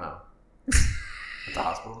I don't know. At the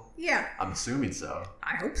hospital? Yeah. I'm assuming so.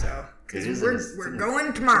 I hope so. Because we're it's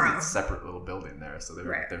going tomorrow. It's a separate little building there, so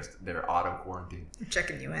they're auto quarantined. I'm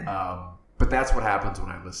checking you in. But that's what happens when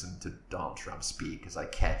I listen to Donald Trump speak, is I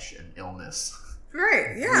catch an illness.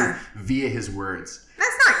 Right, yeah. Via his words.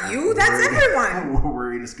 That's not you, that's everyone.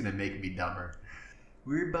 We're just going to make me dumber.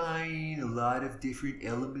 We're buying a lot of different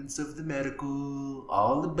elements of the medical,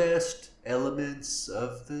 all the best elements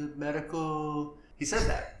of the medical. He said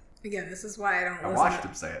that. Again, this is why I don't listen. I watched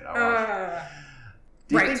him say it.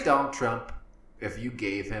 Do you think Donald Trump, if you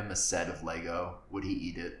gave him a set of Lego, would he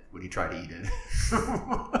eat it? Would he try to eat it?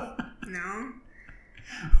 No.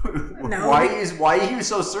 No. Why are you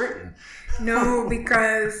so certain? No,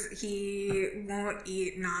 because he won't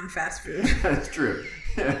eat non-fast food. That's true.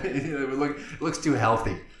 It looks too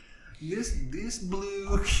healthy. This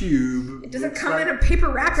blue cube. It doesn't come in a paper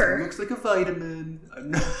wrapper. It looks like a vitamin. I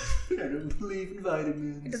don't believe in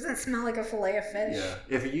vitamins. It doesn't smell like a fillet of fish. Yeah.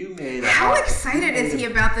 If you made How excited is he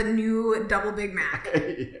about the new double Big Mac?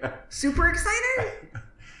 Yeah. Super excited?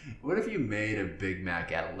 What if you made a Big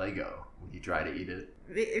Mac out of Lego? Would you try to eat it?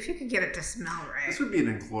 If you could get it to smell right. This would be an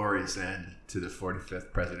inglorious end to the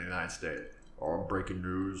 45th President of the United States. All breaking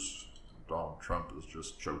news. Donald Trump has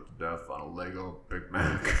just choked to death on a Lego Big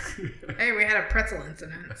Mac. Hey, we had a pretzel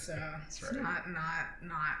incident, so it's right.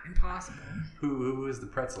 not impossible. Who is the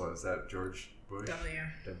pretzel? Is that George Bush? W.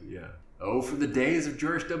 Yeah. Oh, for the days of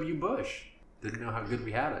George W. Bush. Didn't know how good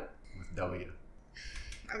we had it with W.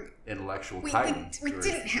 Intellectual titan. We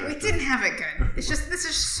didn't have it good. It's just this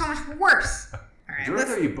is so much worse. All right, George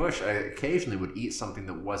W. Bush occasionally would eat something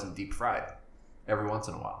that wasn't deep fried, every once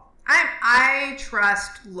in a while. I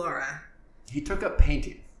trust Laura. He took up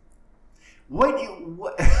painting. What?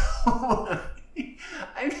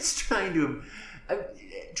 I'm just trying to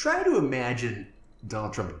imagine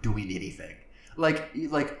Donald Trump doing anything. Like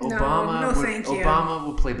Obama. Obama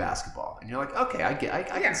will play basketball, and you're like, okay, I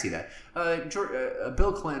can see that.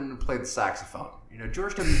 Bill Clinton played the saxophone.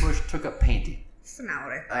 George W. Bush took up painting. That's not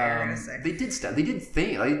what I thought you were gonna say. They did stuff. They did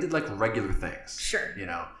things. They did like regular things. Sure.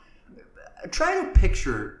 Try to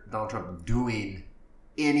picture Donald Trump doing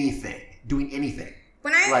anything.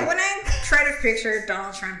 When I try to picture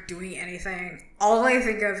Donald Trump doing anything, all I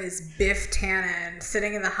think of is Biff Tannen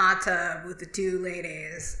sitting in the hot tub with the two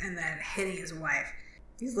ladies and then hitting his wife.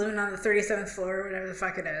 He's living on the 37th floor, whatever the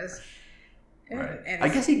fuck it is. Right. And I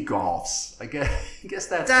guess he golfs. I guess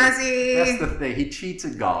that's he? That's the thing. He cheats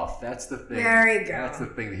at golf. That's the thing. There you go. That's the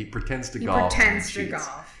thing. He pretends to golf.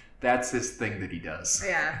 That's his thing that he does.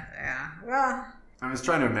 Yeah. Well, I was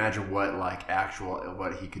trying to imagine what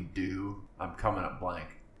he could do. I'm coming up blank.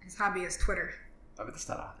 His hobby is Twitter. I mean, that's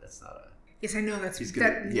not a. Yes, I know he's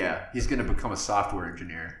gonna become a software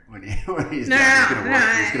engineer when he's done. He's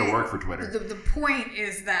gonna work for Twitter. The point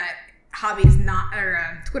is that hobby is not,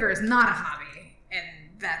 or Twitter is not a hobby, and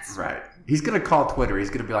that's right. He's gonna call Twitter. He's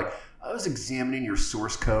gonna be like, I was examining your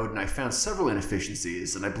source code and I found several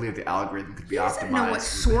inefficiencies, and I believe the algorithm could be optimized. He doesn't know what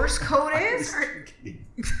source code is.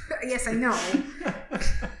 Yes, I know.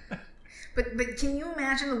 But can you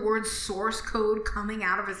imagine the word source code coming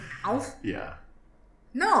out of his mouth? Yeah.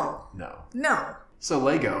 No. So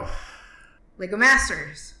Lego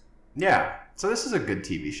Masters. Yeah. So this is a good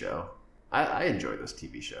TV show. I enjoy this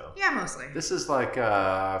TV show. Yeah, mostly. This is like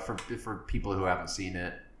for people who haven't seen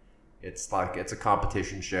it. It's a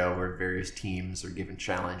competition show where various teams are given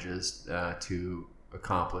challenges to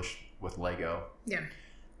accomplish with Lego. Yeah.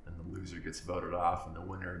 And the loser gets voted off, and the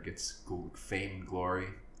winner gets fame and glory.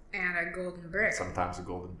 And a golden brick. Sometimes a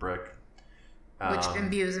golden brick. Which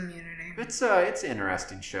imbues immunity. It's an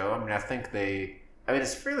interesting show. I mean, I think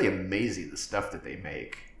it's fairly amazing the stuff that they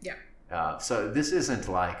make. Yeah. So this isn't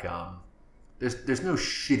like there's no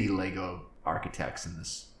shitty Lego architects in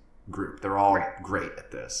this group. They're all great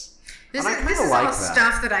at this. This is all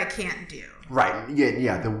stuff that I can't do. Right.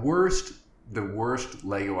 Yeah. The worst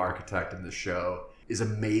Lego architect in the show is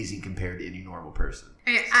amazing compared to any normal person.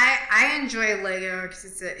 I enjoy Lego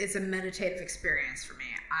because it's a meditative experience for me.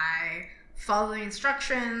 I follow the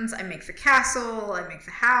instructions. I make the castle. I make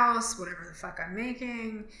the house. Whatever the fuck I'm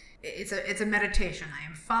making. It's a meditation. I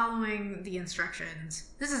am following the instructions.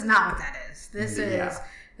 This is not what that is.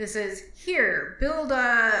 This is here. Build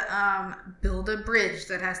a bridge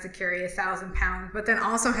that has to carry 1,000 pounds, but then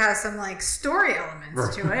also has some like story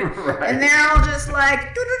elements to it, right. And they're all just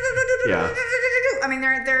like. I mean,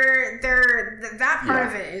 they're that part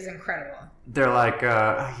of it is incredible. They're like,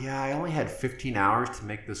 I only had 15 hours to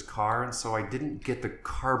make this car, and so I didn't get the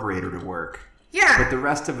carburetor to work. Yeah, but the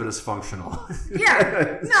rest of it is functional.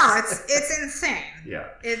 Yeah, no, it's insane. Yeah,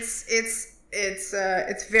 it's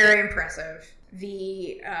very impressive.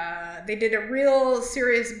 They did a real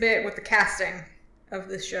serious bit with the casting of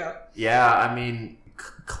this show. Yeah, I mean,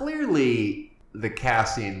 clearly the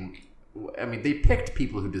casting I mean, they picked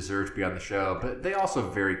people who deserved to be on the show, but they also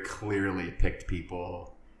very clearly picked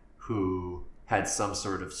people who had some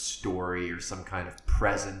sort of story or some kind of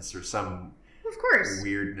presence or some of course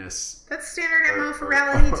weirdness. That's standard MO for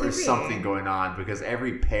reality TV. Or something going on, because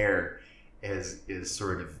every pair is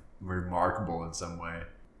sort of remarkable in some way.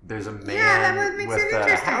 There's a man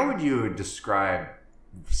with how would you describe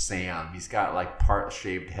Sam? He's got like part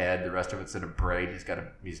shaved head, the rest of it's in a braid. He's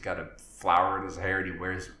got a flower in his hair, and he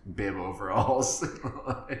wears bib overalls.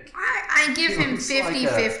 I give him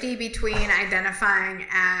 50-50 between identifying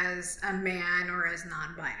as a man or as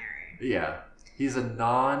non-binary. Yeah, he's a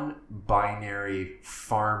non-binary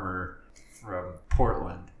farmer from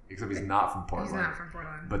Portland. Except he's not from Portland. He's not from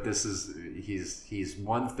Portland. But this is he's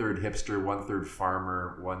 1/3 hipster, 1/3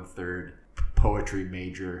 farmer, 1/3 poetry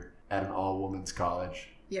major at an all-women's college.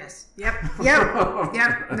 Yes. Yep.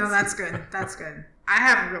 No, that's good. That's good. I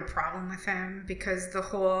have a real problem with him because the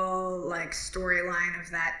whole like storyline of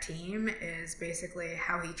that team is basically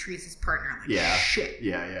how he treats his partner like shit.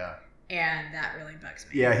 Yeah. And that really bugs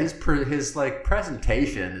me. Yeah, his like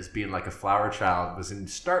presentation as being like a flower child was in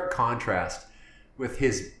stark contrast with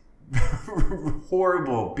his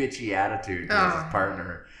horrible bitchy attitude towards his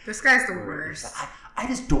partner. This guy's the worst. I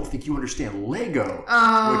just don't think you understand Lego.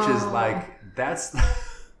 Which is like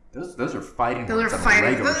those are fighting words.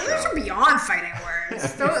 Those are beyond fighting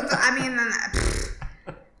words.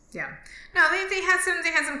 Yeah. No, they had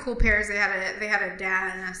some cool pairs. They had a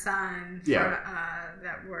dad and a son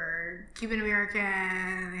that were Cuban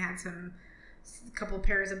American. They had a couple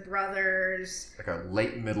pairs of brothers, like a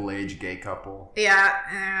late middle-aged gay couple. Yeah,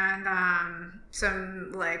 and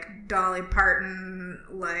some like Dolly Parton,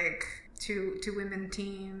 like two women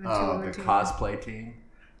team. Oh, the cosplay team.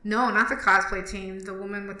 No, not the cosplay team. The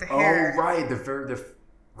woman with the hair. Oh, right. The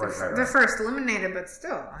first eliminated, but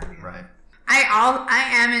still. I mean, right. I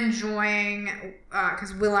am enjoying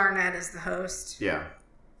because Will Arnett is the host. Yeah.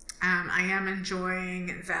 I am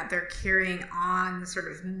enjoying that they're carrying on the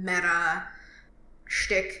sort of meta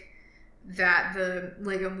shtick that the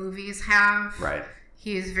Lego movies have. Right.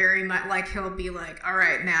 He is very much like, he'll be like, all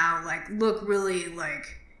right, now like look really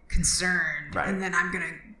like concerned, right, and then I'm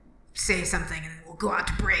gonna say something and then we'll go out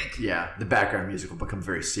to break. Yeah, the background music will become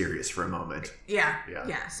very serious for a moment. Yeah.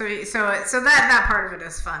 So that part of it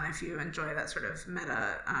is fun if you enjoy that sort of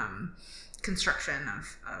meta construction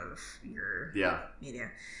of your media.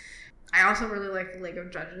 I also really like the Lego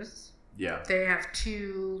judges. Yeah. They have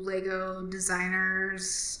 2 Lego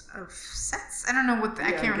designers of sets. I don't know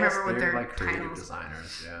I can't remember what their like titles.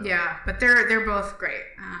 Designers. Yeah, but they're both great.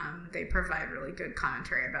 They provide really good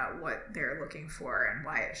commentary about what they're looking for and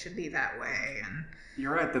why it should be that way. And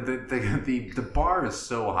you're right. The bar is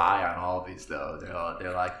so high on all of these though.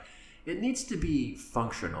 They're like, it needs to be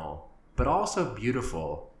functional, but also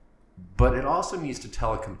beautiful. But it also needs to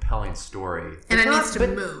tell a compelling story. And it needs to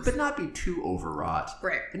move. But not be too overwrought.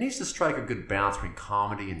 Right. It needs to strike a good balance between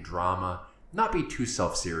comedy and drama. Not be too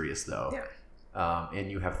self-serious, though. Yeah. And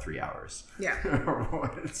you have 3 hours. Yeah.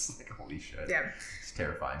 It's like, holy shit. Yeah. It's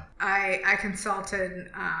terrifying. I consulted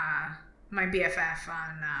my BFF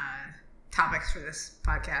on topics for this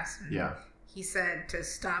podcast. And he said to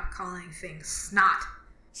stop calling things snot.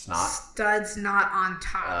 Snot? Studs not on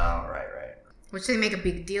top. Oh, right. Which they make a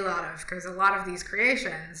big deal out of because a lot of these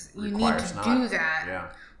creations, you need to do that. Yeah.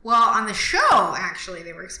 Well, on the show, actually,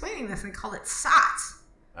 they were explaining this and they called it SOTs.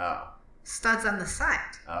 Oh. Studs on the side.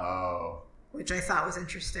 Oh. Which I thought was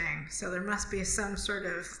interesting. So there must be some sort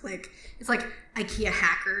of, like, it's like IKEA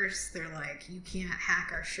hackers. They're like, you can't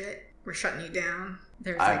hack our shit. We're shutting you down.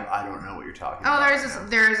 I don't know what you're talking about.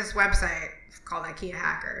 There is this website called IKEA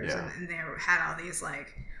Hackers. Yeah. And they had all these,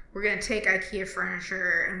 like, we're going to take IKEA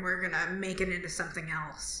furniture and we're going to make it into something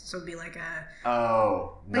else. So it'd be like a...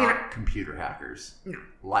 Oh, not computer hackers. No.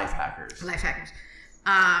 Life hackers.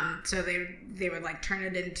 So they would like turn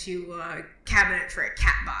it into a cabinet for a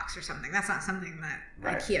cat box or something. That's not something that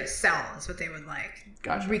IKEA sells, but they would like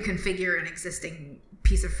reconfigure an existing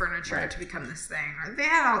piece of furniture to become this thing. Or they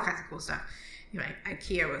had all kinds of cool stuff. Anyway,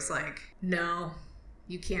 IKEA was like, no,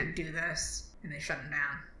 you can't do this. And they shut them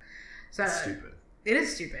down. So it's stupid. It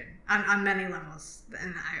is stupid on many levels,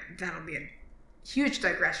 and that'll be a huge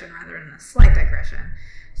digression rather than a slight digression.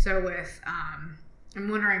 So with, I'm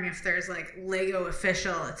wondering if there's like Lego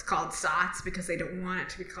official, it's called SOTs because they don't want it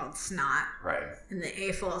to be called snot. Right. And the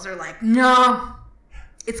AFOLs are like, no,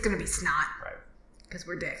 it's going to be snot. Right. Because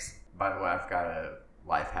we're dicks. By the way, I've got a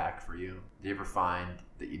life hack for you. Do you ever find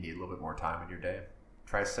that you need a little bit more time in your day?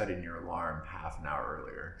 Try setting your alarm half an hour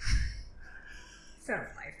earlier. It's not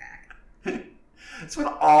a life hack. That's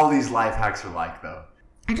what all these life hacks are like, though.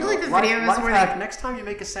 I do like the videos where hack, next time you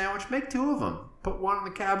make a sandwich, make 2 of them. Put one in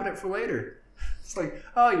the cabinet for later. It's like,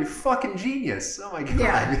 oh, you're fucking genius. Oh my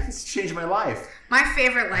God, it's changed my life. My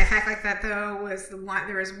favorite life hack like that though was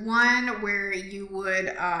there was one where you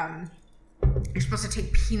would you're supposed to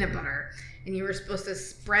take peanut butter and you were supposed to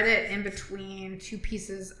spread it in between 2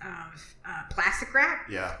 pieces of plastic wrap.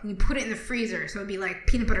 Yeah. And you put it in the freezer, so it'd be like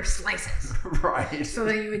peanut butter slices. Right. So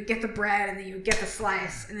then you would get the bread, and then you would get the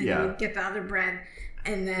slice, and then you would get the other bread,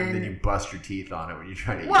 and then you bust your teeth on it when you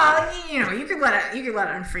try to eat it. Well, you could let it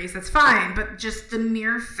unfreeze. That's fine. But just the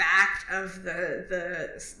mere fact of the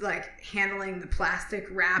like handling the plastic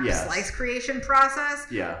wrap slice creation process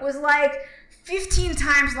was like 15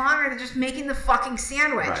 times longer than just making the fucking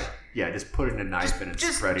sandwich. Right. Yeah, just putting a knife in and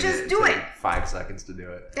spreading it. Just do it. 5 seconds to do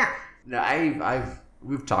it. Yeah. No,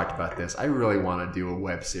 we've talked about this. I really want to do a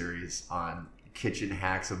web series on kitchen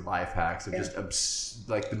hacks and life hacks of just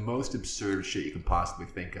like the most absurd shit you can possibly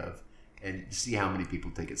think of, and see how many people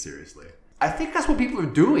take it seriously. I think that's what people are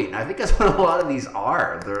doing. I think that's what a lot of these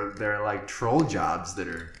are. They're like troll jobs that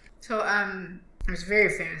are. So there's a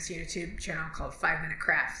very famous YouTube channel called 5 Minute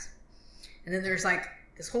Crafts, and then there's like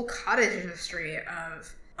this whole cottage industry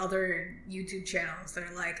of other YouTube channels that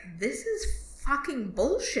are like, this is fucking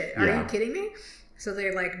bullshit. Are you kidding me? So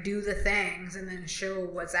they like do the things and then show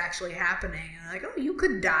what's actually happening. And like, oh, you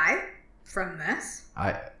could die from this.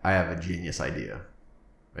 I have a genius idea.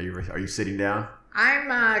 Are you sitting down?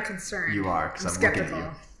 I'm concerned. You are, because I'm skeptical. looking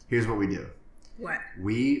at you. Here's what we do. What?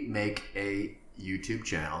 We make a YouTube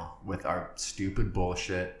channel with our stupid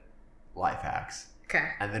bullshit life hacks. Okay.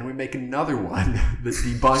 And then we make another one that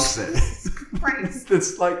debunks it. Christ.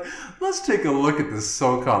 It's like, let's take a look at this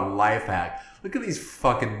so-called life hack. Look at these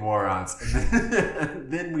fucking morons. And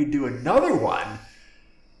then we do another one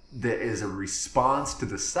that is a response to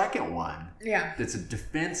the second one. Yeah. That's a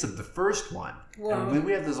defense of the first one. Whoa. And then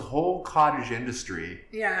we have this whole cottage industry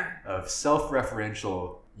of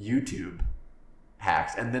self-referential YouTube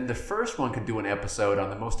hacks. And then the first one could do an episode on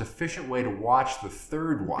the most efficient way to watch the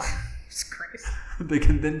third one. It's crazy. They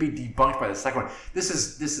can then be debunked by the second one. This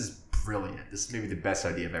is brilliant. This is maybe the best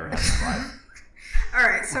idea I've ever had in my life. All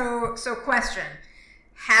right, so question.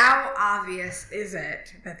 How obvious is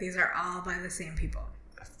it that these are all by the same people?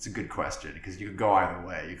 It's a good question, because you could go either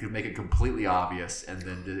way. You could make it completely obvious, and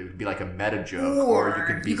then it would be like a meta joke.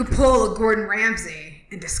 Or you could pull a Gordon Ramsay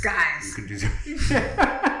in disguise. You could do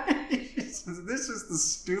This is the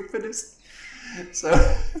stupidest. So,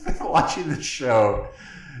 I've been watching the show.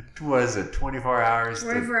 What is it? 24 hours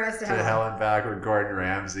to hell and back, where Gordon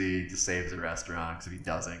Ramsay just saves a restaurant, because if he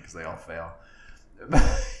doesn't, because they all fail.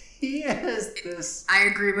 He has this. I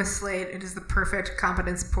agree with Slade. It is the perfect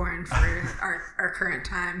competence porn for our current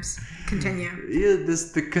times. Continue.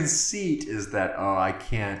 The conceit is that, I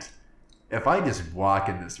can't. If I just walk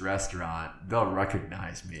in this restaurant, they'll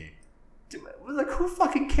recognize me. Like, who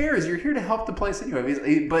fucking cares? You're here to help the place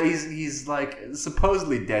anyway. But he's like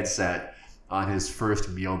supposedly dead set on his first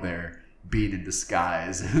meal there being in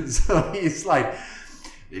disguise. And so he's like,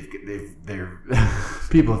 they're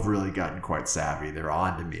people have really gotten quite savvy. They're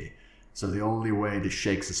on to me. So the only way to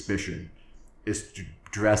shake suspicion is to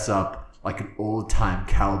dress up like an old-time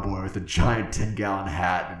cowboy with a giant 10-gallon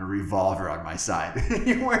hat and a revolver on my side.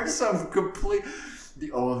 You wear some complete...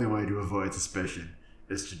 The only way to avoid suspicion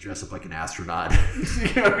is to dress up like an astronaut.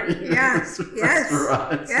 Yes.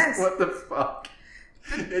 What the fuck?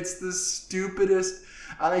 It's the stupidest,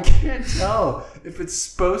 and I can't tell if it's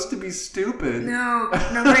supposed to be stupid. No,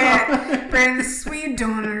 Brandon, this is what you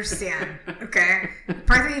don't understand, okay? The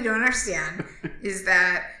part that you don't understand is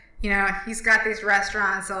that, he's got these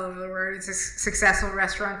restaurants all over the world. He's a successful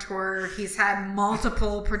restaurateur. He's had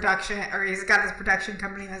multiple he's got this production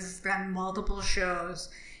company that's done multiple shows.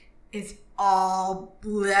 It's all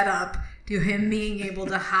led up to him being able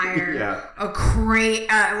to hire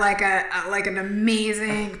like an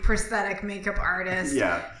amazing prosthetic makeup artist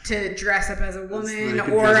to dress up as a woman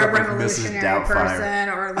or a revolutionary person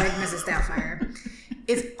or like Mrs. Doubtfire.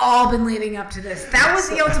 It's all been leading up to this. That was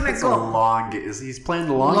the ultimate goal. He's playing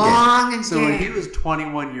the long game. So when he was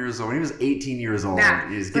 21 years old, when he was 18 years old,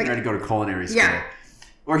 he's getting ready to go to culinary school. Yeah.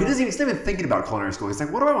 Or he's not even thinking about culinary school. He's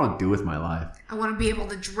like, what do I want to do with my life? I want to be able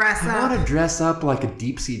to dress up. I want to dress up like a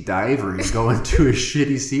deep sea diver and go into a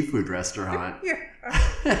shitty seafood restaurant.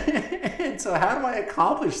 And so how do I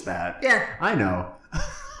accomplish that? Yeah. I know.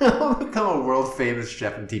 I'll become a world famous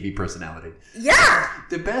chef and TV personality. Yeah.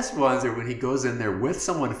 The best ones are when he goes in there with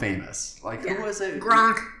someone famous. Like, who was it?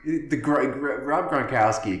 Gronk. Rob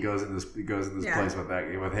Gronkowski goes in this place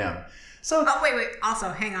with him. So. Oh, wait.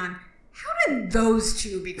 Also, hang on. How did those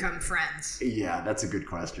two become friends? Yeah, that's a good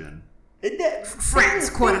question.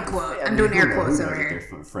 Friends, quote unquote. I'm doing air quotes over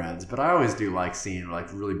here. Friends, but I always do like seeing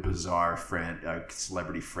like really bizarre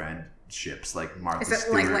celebrity friendships, like Martha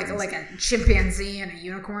Stewart. Is it like a chimpanzee and a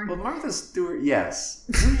unicorn? Well, Martha Stewart, yes.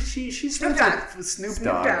 She's Snoop Dogg. With Snoop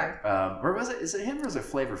Dogg. Or was it? Is it him or is it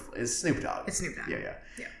Flavor? It's Snoop Dogg. It's Snoop Dogg. Yeah.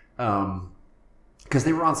 Because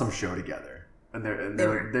they were on some show together, and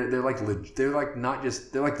they're like legit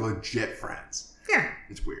friends. Yeah.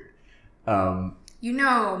 It's weird.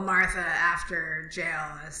 Martha after jail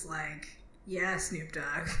is like, yeah, Snoop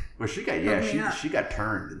Dogg. Well, she got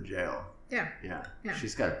turned in jail. Yeah.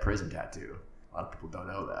 She's got a prison tattoo. A lot of people don't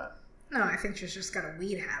know that. No, I think she's just got a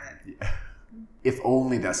weed habit. Yeah. If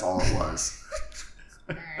only that's all it was.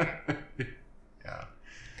 All right. Yeah.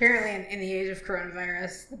 Apparently, in the age of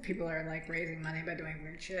coronavirus, the people are like raising money by doing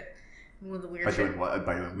weird shit. One of the weird doing what?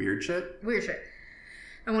 By doing weird shit? Weird shit.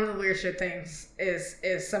 And one of the weird shit things is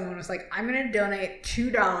someone was like, I'm going to donate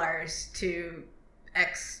 $2 to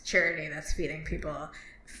X charity that's feeding people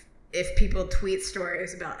if people tweet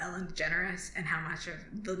stories about Ellen DeGeneres and how much of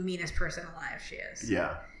the meanest person alive she is.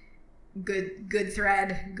 Yeah. Good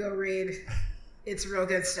thread. Go read. It's real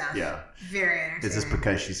good stuff. Yeah. Very entertaining. Is this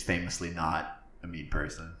because she's famously not a mean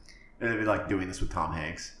person? And it'd be like doing this with Tom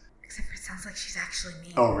Hanks. Except for it sounds like she's actually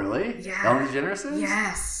mean. Oh, really? Yeah. Ellen DeGeneres is?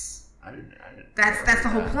 Yes. I didn't that's the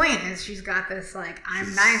whole point, is she's got this like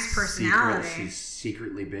she's nice personality. She's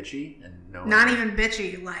secretly bitchy and not even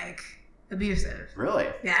bitchy, like abusive. Really?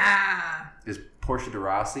 Yeah. Does Portia de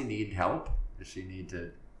Rossi need help? Does she need to?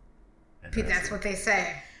 Pete, that's what they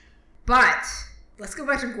say. But let's go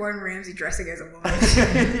back to Gordon Ramsay dressing as a woman. Let's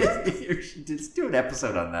do an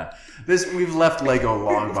episode on that. We've left Lego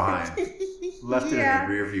long behind. Left it in the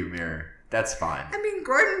rearview mirror. That's fine. I mean,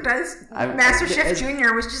 Gordon does. MasterChef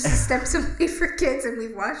Junior was just a steps away for kids, and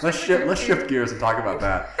we've watched. Let's shift gears and talk about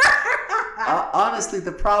that. Honestly,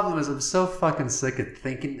 the problem is I'm so fucking sick of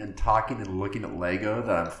thinking and talking and looking at Lego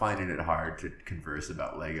that I'm finding it hard to converse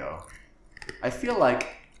about Lego. I feel like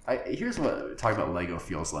here's what talking about Lego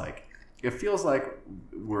feels like. It feels like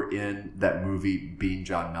we're in that movie Being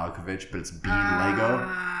John Malkovich, but it's Being Lego,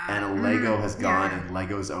 and a Lego has gone in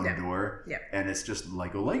Lego's own door, and it's just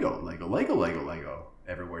Lego.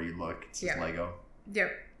 Everywhere you look, it's just Lego.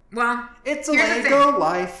 Yep. Well, it's a Lego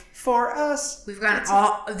life for us. We've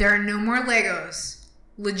got there are no more Legos.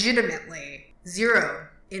 Legitimately, 0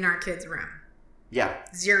 in our kids' room. Yeah.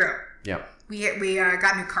 0. Yeah. We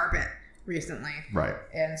got new carpet recently, right?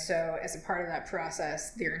 And so as a part of that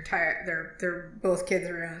process, their both kids'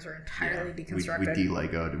 rooms were entirely deconstructed. We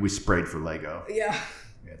de-Legoed. We sprayed for Lego. Yeah.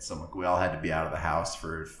 We all had to be out of the house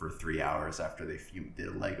for 3 hours after they did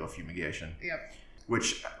a Lego fumigation. Yep.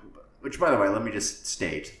 Which, by the way, let me just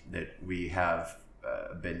state that we have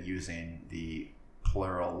been using the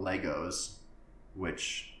plural Legos,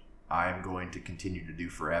 which I'm going to continue to do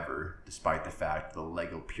forever, despite the fact the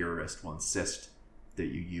Lego purist will insist that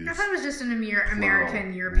you use. I thought it was just an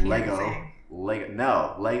American European Lego thing.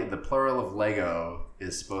 The plural of Lego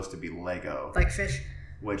is supposed to be Lego, like fish,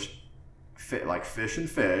 which like fish and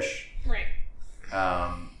fish, right?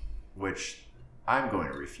 Which I'm going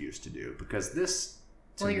to refuse to do because this.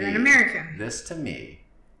 You're an American. This to me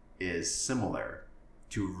is similar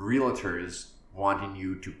to realtors wanting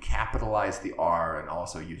you to capitalize the R and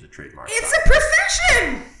also use a trademark. It's a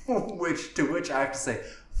profession. which I have to say,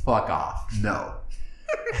 fuck off. No.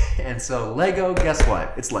 And so Lego, guess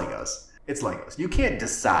what? It's Legos. It's Legos. You can't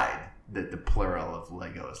decide that the plural of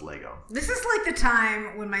Lego is Lego. This is like the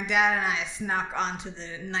time when my dad and I snuck onto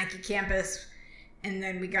the Nike campus, and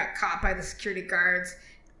then we got caught by the security guards.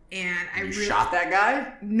 And you shot that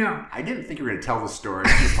guy? No. I didn't think you were going to tell the story.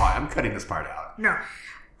 I'm cutting this part out. No.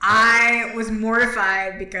 I was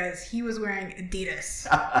mortified because he was wearing Adidas.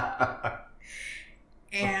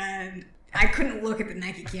 And I couldn't look at the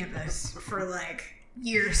Nike campus for like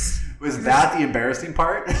years. Was that the embarrassing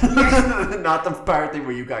part? Yes. Not the part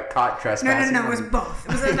where you got caught trespassing? No. It was both.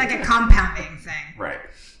 It was like a compounding thing. Right.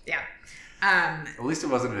 Yeah. At least it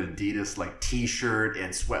wasn't an Adidas like t-shirt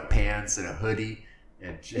and sweatpants and a hoodie.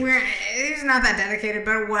 He's not that dedicated,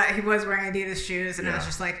 but he was wearing Adidas shoes, and I was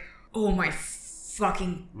just like, oh my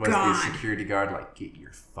fucking God. Was the security guard like, get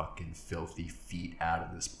your fucking filthy feet out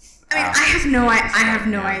of this? I mean, I have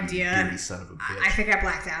no idea. Dirty son of a bitch. I think I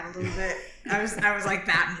blacked out a little bit. I was like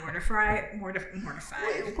that mortified.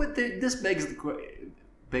 But this begs the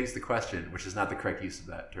question, which is not the correct use of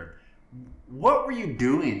that term. What were you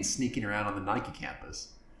doing sneaking around on the Nike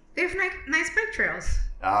campus? They have nice bike trails.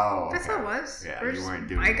 Oh, okay. That's all it was. Yeah, We're you weren't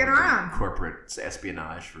doing biking around. Corporate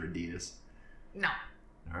espionage for Adidas. No.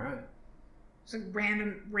 All right. It's a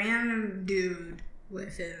random dude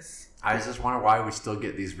with his... I just wonder why we still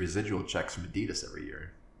get these residual checks from Adidas every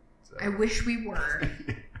year. So. I wish we were.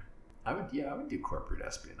 I would do corporate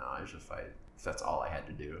espionage if that's all I had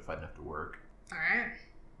to do, if I didn't have to work. All right.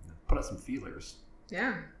 Put out some feelers.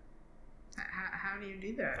 Yeah. How do you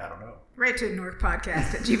do that? I don't know. Write to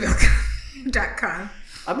northpodcast@gmail.com.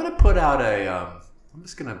 I'm gonna put out I'm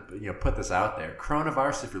just gonna put this out there.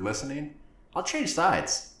 Coronavirus, if you're listening, I'll change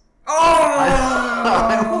sides. Oh!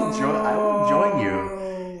 I will join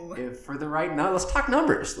you for the right. No, let's talk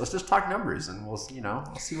numbers. Let's just talk numbers, and we'll see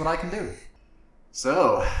what I can do.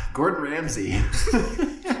 So, Gordon Ramsay.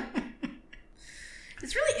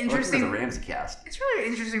 It's really interesting. The Ramsay cast. It's really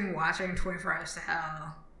interesting watching 24 Hours to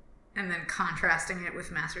Hell and then contrasting it with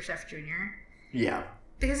MasterChef Junior. Yeah.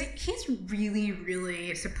 Because he's really,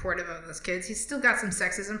 really supportive of those kids. He's still got some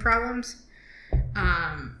sexism problems.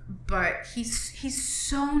 But he's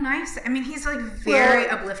so nice. I mean, he's like very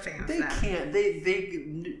uplifting of them.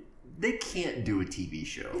 They can't do a TV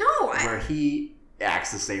show. No, where he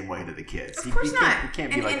acts the same way to the kids. Of course not. He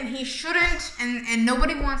can't be and he shouldn't. And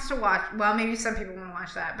nobody wants to watch. Well, maybe some people want to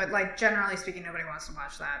watch that, but like generally speaking, nobody wants to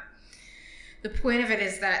watch that. The point of it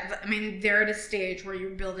is that they're at a stage where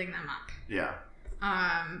you're building them up. Yeah.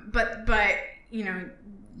 But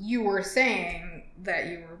you were saying that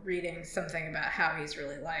you were reading something about how he's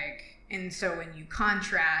really like, and so when you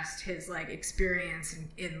contrast his like experience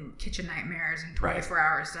in Kitchen Nightmares and 24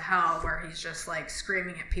 Hours to Hell, where he's just like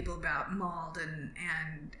screaming at people about mold and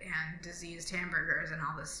diseased hamburgers and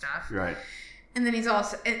all this stuff, right? And then he's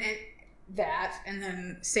also and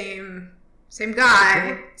then same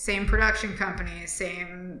guy, same production company,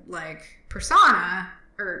 same like persona,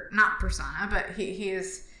 or not persona, but he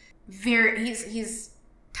is very he's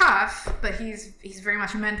tough, but he's very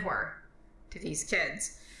much a mentor to these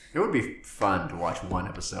kids. It would be fun to watch one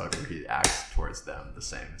episode where he acts towards them the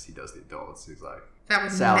same as he does the adults. He's like,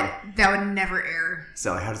 Sally, that would never air.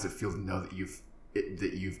 Sally, how does it feel to know that you've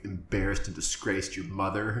embarrassed and disgraced your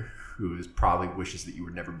mother, who probably wishes that you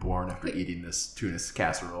were never born after eating this tuna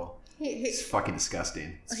casserole? It's fucking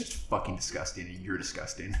disgusting. It's just fucking disgusting, and you're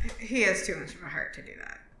disgusting. He has too much of a heart to do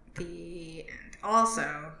that. The end.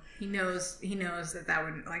 Also, he knows that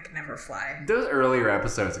would like never fly. Those earlier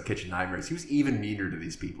episodes of Kitchen Nightmares, he was even meaner to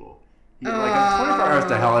these people. Like on 24 Hours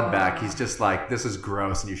to Hell and Back, he's just like, this is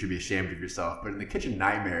gross and you should be ashamed of yourself. But in the Kitchen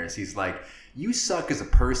Nightmares, he's like, you suck as a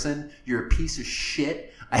person. You're a piece of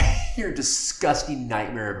shit. You're a disgusting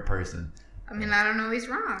nightmare of a person. I mean, I don't know. He's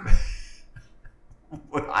wrong.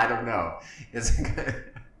 Well, I don't know. This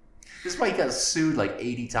is why he got sued like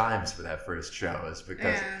 80 times for that first show. Is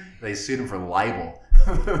because they sued him for libel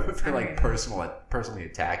for personally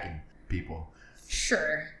attacking people.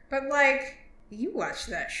 Sure, but like you watched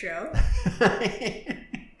that show. I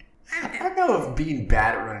don't know if being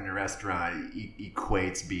bad at running a restaurant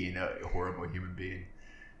equates being a horrible human being.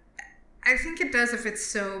 I think it does if it's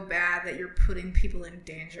so bad that you're putting people in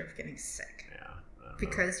danger of getting sick. Yeah,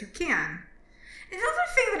 because you can. Another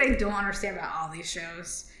thing that I don't understand about all these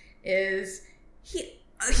shows is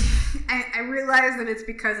I realize that it's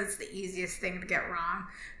because it's the easiest thing to get wrong.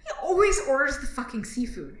 He always orders the fucking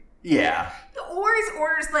seafood. Yeah. He always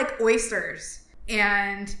orders like oysters.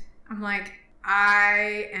 And I'm like,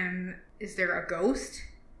 is there a ghost?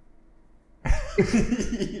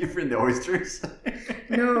 You're in the oysters?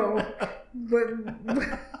 No.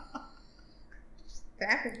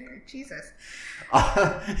 Back in there. Jesus.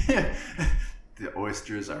 The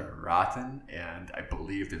oysters are rotten, and I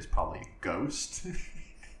believe there's probably a ghost.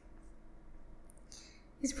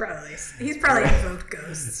 He's probably invoked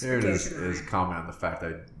ghosts. There it is. His comment on the fact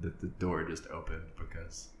that the door just opened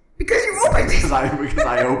because you opened it. because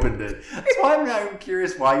I opened it. That's why I'm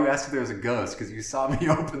curious why you asked if there was a ghost, because you saw me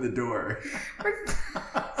open the door. Why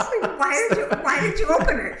did you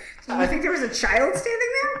open it? Did you think there was a child standing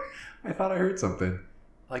there? I thought I heard something.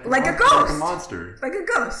 Like a ghost. Like a monster. Like a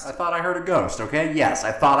ghost. I thought I heard a ghost, okay? Yes,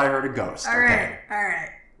 I thought I heard a ghost. All right.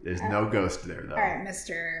 There's no ghost there, though. All right,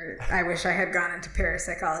 Mr. I wish I had gone into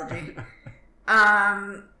parapsychology.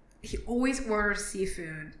 He always orders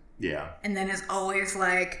seafood. Yeah. And then is always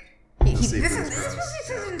like,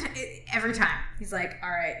 every time. He's like, all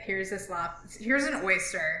right, here's an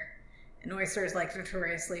oyster. And oysters like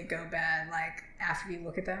notoriously go bad like after you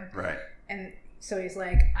look at them. Right. And so he's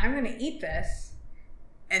like, I'm going to eat this.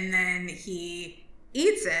 And then he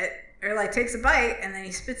eats it, or like takes a bite, and then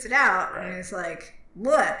he spits it out, right. And it's like,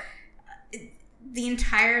 look, the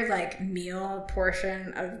entire like meal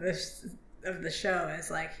portion of the show is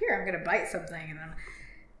like, here, I'm gonna bite something, and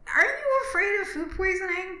aren't you afraid of food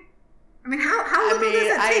poisoning? I mean, how little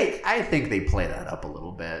does that take? I think they play that up a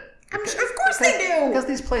little bit. Of course they do. Because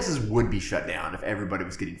these places would be shut down if everybody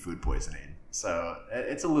was getting food poisoning. So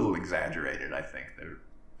it's a little exaggerated, I think,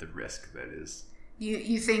 the risk that is.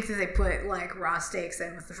 You think that they put like raw steaks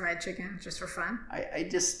in with the fried chicken just for fun?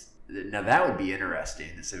 Now that would be interesting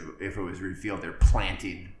if it was revealed they're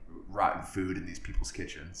planting rotten food in these people's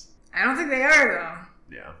kitchens. I don't think they are,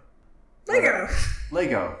 though. Yeah. Lego.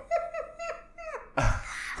 I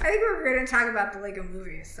think we're going to talk about the Lego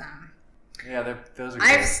movie some. Yeah, those are good.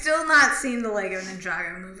 I've still not seen the Lego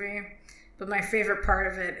Ninjago movie, but my favorite part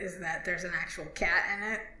of it is that there's an actual cat in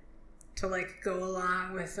it to like go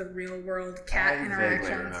along with the real world cat interactions. I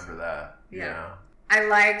vaguely remember that. Yeah.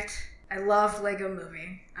 I loved Lego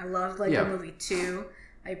Movie. I loved Lego Movie 2.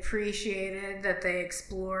 I appreciated that they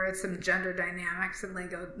explored some gender dynamics in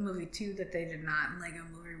Lego Movie 2 that they did not in Lego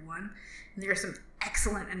Movie 1. And there are some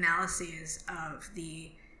excellent analyses of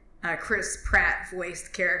the Chris Pratt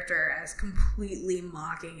voiced character as completely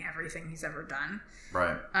mocking everything he's ever done.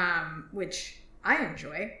 Right. Which I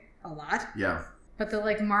enjoy a lot. Yeah. But the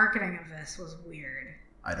like marketing of this was weird.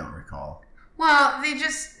 I don't recall. Well, they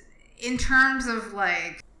just, in terms of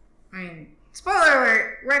like, I mean, spoiler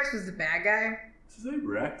alert, Rex was the bad guy. Is his name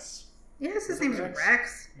Rex? Yes, his name's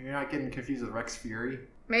Rex. You're not getting confused with Rex Fury?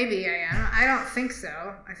 Maybe I am. I don't think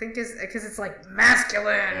so. I think it's because it's like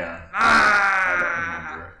masculine. Yeah.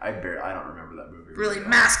 I don't remember that movie. Really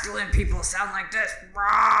masculine people sound like this.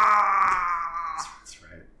 That's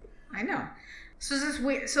right. I know. So this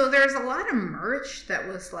weird. So there's a lot of merch that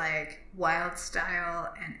was like Wild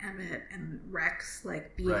Style and Emmett and Rex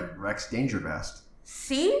like being Rex Danger Vest.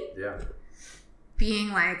 See? Yeah. Being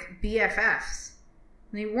like BFFs.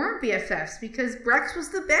 And they weren't BFFs because Rex was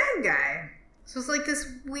the bad guy. So it's like this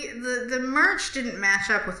the merch didn't match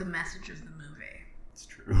up with the message of the movie. It's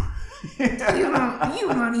true. You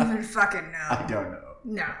don't even fucking know. I don't know.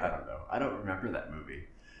 No. I don't know. I don't remember that movie.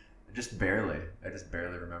 I just barely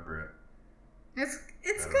remember it.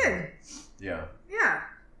 It's good. Yeah. Yeah.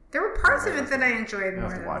 There were parts of it that I enjoyed more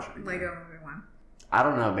than Lego Movie 1. I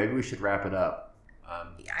don't know. Maybe we should wrap it up.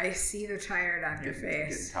 I see the tired on your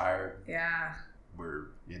face. Getting tired. Yeah. We're,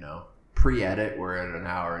 pre-edit, we're at an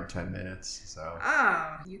hour and 10 minutes, so.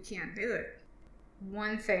 Oh, you can't do it.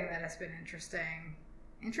 One thing that has been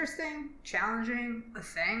challenging, a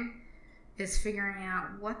thing, is figuring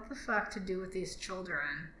out what the fuck to do with these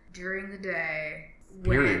children during the day.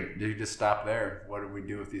 Period. Did you just stop there? What did we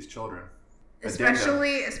do with these children?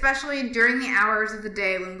 Especially during the hours of the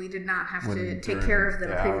day when we did not have to take care of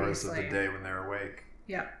them previously. The hours of the day when they're awake.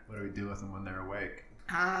 Yeah. What do we do with them when they're awake?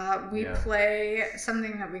 We play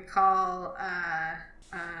something that we call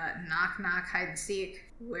knock knock hide and seek,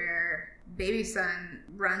 where baby son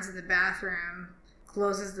runs in the bathroom,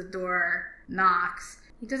 closes the door, knocks.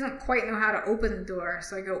 He doesn't quite know how to open the door,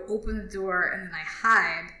 so I go open the door and then I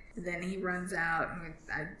hide. And then he runs out and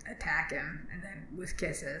I attack him, and then with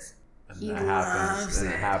kisses. And he loves it.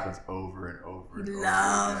 And it happens over and over. He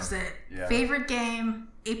loves it. Yeah. Favorite game,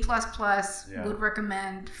 A++. Yeah. Would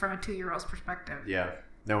recommend from a 2-year-old's perspective. Yeah.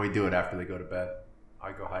 No, we do it after they go to bed.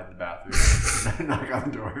 I go hide in the bathroom and knock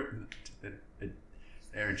on the door. And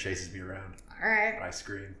Aaron chases me around. All right. I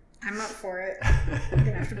scream. I'm up for it. I'm going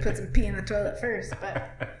to have to put some pee in the toilet first. But.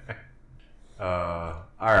 All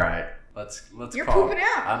right. Let's You're pooping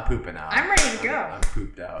out. I'm pooping out. I'm ready to go. I'm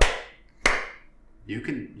pooped out. You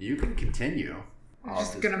can continue. I'm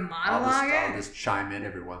just gonna monologue it? I'll just chime in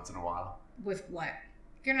every once in a while. With what?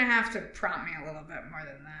 You're gonna have to prompt me a little bit more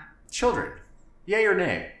than that. Children. Yay or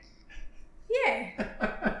nay? Yay.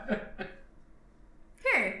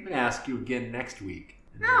 Yay. I'm gonna ask you again next week.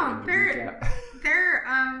 No, they're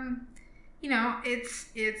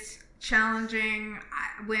it's challenging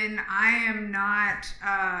when I am not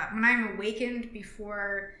when I'm awakened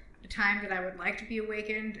before the time that I would like to be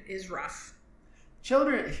awakened is rough.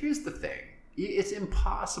 Children, here's the thing. It is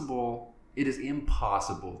impossible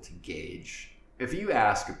to gauge. If you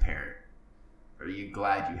ask a parent, are you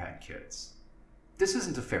glad you had kids? This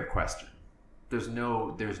isn't a fair question. There's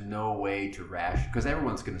no way to ration, because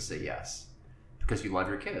everyone's going to say yes because you love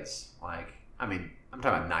your kids. I'm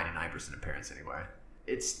talking about 99% of parents anyway.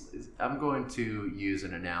 I'm going to use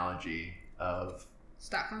an analogy of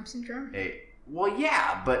Stockholm syndrome. Well,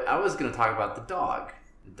 yeah, but I was going to talk about the dog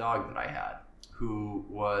that I had, who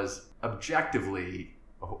was objectively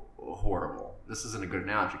horrible. This isn't a good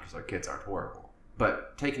analogy because our kids aren't horrible,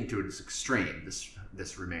 but taking to its extreme,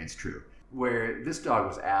 this remains true. Where this dog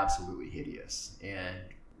was absolutely hideous and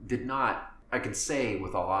did not. I can say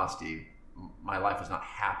with all honesty, my life was not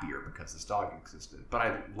happier because this dog existed, but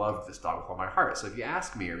I loved this dog with all my heart. So if you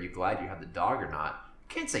ask me, are you glad you had the dog or not?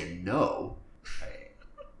 I can't say no.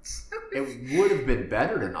 It would have been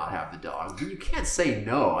better to not have the dog, but you can't say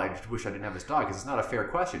no. I just wish I didn't have this dog because it's not a fair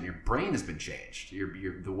question. Your brain has been changed.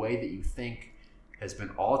 The way that you think has been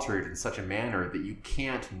altered in such a manner that you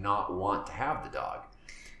can't not want to have the dog.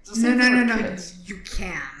 No. You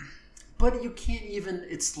can, but you can't even.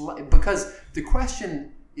 It's because the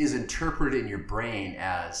question is interpreted in your brain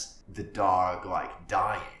as the dog like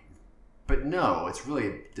dying, but no, it's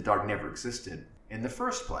really the dog never existed in the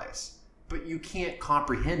first place. But you can't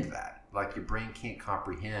comprehend that. Like your brain can't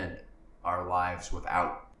comprehend our lives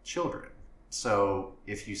without children. So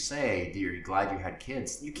if you say, "You're glad you had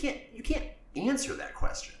kids," you can't answer that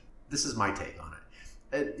question. This is my take on it.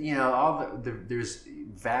 There's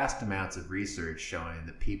vast amounts of research showing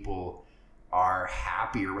that people are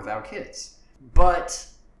happier without kids, but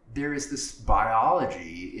there is this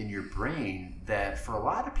biology in your brain that for a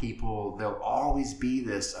lot of people there'll always be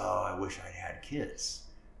this, "Oh, I wish I'd had kids.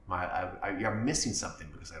 I'm missing something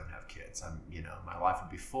because I don't have kids. My life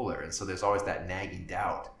would be fuller." And so there's always that nagging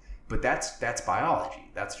doubt. But that's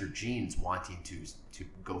biology. That's your genes wanting to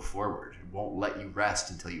go forward. It won't let you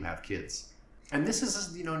rest until you have kids. And this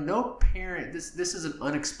is, no parent. This is an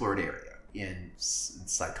unexplored area in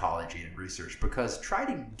psychology and research, because try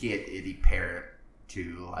to get any parent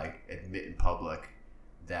to like admit in public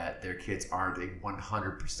that their kids aren't a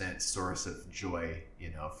 100% source of joy,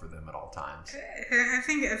 for them at all times. I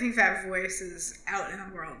think that voice is out in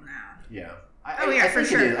the world now. Yeah. For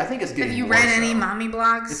sure. I think it's getting. Have you more read so. any mommy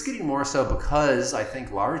blogs? It's getting more so because I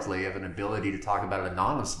think largely of an ability to talk about it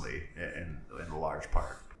anonymously in a large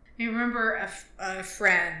part. I remember a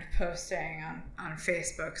friend posting on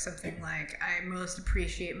Facebook something like, "I most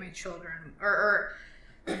appreciate my children," or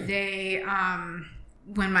they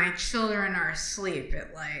when my children are asleep,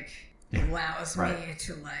 it allows me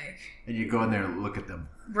to And you go in there and look at them.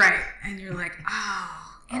 Right, and you're like,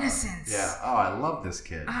 "Oh, innocence." Oh, I love this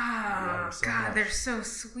kid. Oh, God, they're so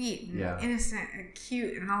sweet and innocent and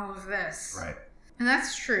cute and all of this. Right. And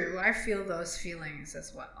that's true. I feel those feelings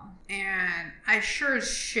as well. And I sure as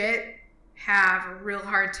shit have a real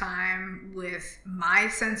hard time with my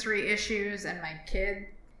sensory issues and my kid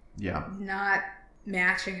not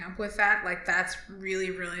matching up with that. That's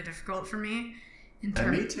really, really difficult for me.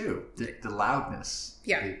 And me too. The loudness.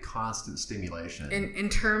 The constant stimulation. In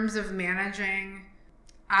terms of managing,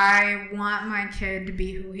 I want my kid to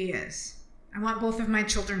be who he is. I want both of my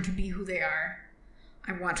children to be who they are.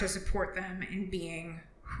 I want to support them in being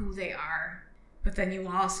who they are. But then you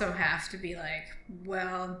also have to be like,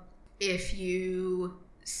 well, if you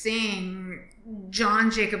sing John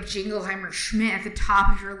Jacob Jingleheimer Schmidt at the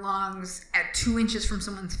top of your lungs at 2 inches from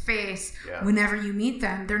someone's face, whenever you meet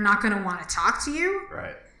them, they're not going to want to talk to you.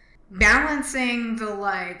 Right. Balancing the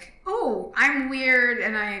oh, I'm weird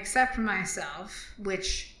and I accept myself,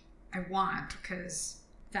 which I want because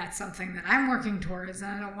that's something that I'm working towards, and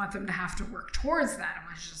I don't want them to have to work towards that. I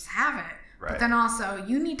want to just have it. Right. But then also,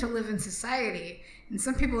 you need to live in society, and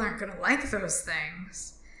some people aren't going to like those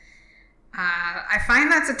things. I find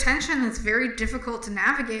that's a tension that's very difficult to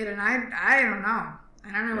navigate, and I don't know.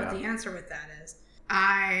 I don't know what the answer with that is.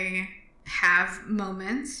 I have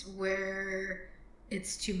moments where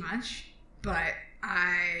it's too much, but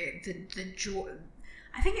the joy.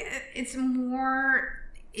 I think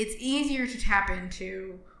it's easier to tap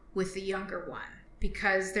into with the younger one,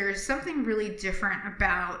 because there's something really different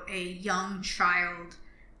about a young child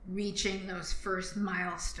reaching those first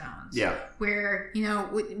milestones. Yeah. Where,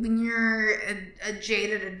 when you're a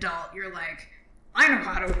jaded adult, you're like, I know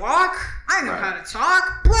how to walk, I know how to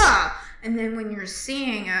talk, blah. And then when you're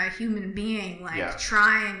seeing a human being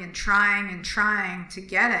trying and trying and trying to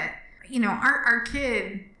get it,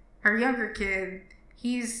 our younger kid,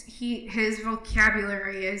 his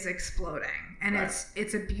vocabulary is exploding, and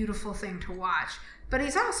it's a beautiful thing to watch. But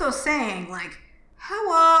he's also saying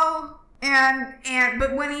hello,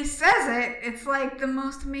 but when he says it, it's the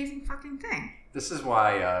most amazing fucking thing. This is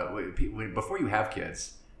why before you have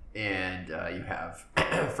kids and you have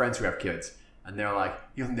friends who have kids, and they're like,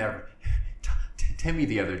 you'll never. Timmy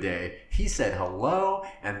the other day, he said hello,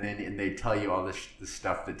 and they tell you all this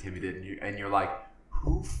stuff that Timmy did, and you're like,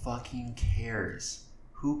 who fucking cares?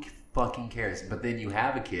 Who fucking cares? But then you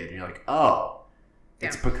have a kid, and you're like, oh,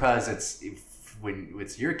 it's because when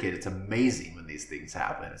it's your kid, it's amazing when these things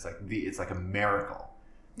happen. It's like a miracle.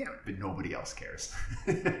 Yeah. But nobody else cares.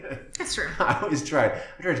 That's true. I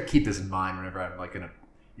try to keep this in mind whenever I'm gonna,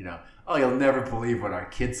 you'll never believe what our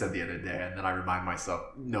kid said the other day, and then I remind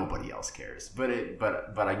myself nobody else cares. But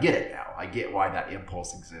I get it now. I get why that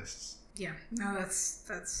impulse exists. Yeah. No,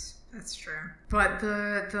 that's true. But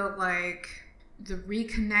the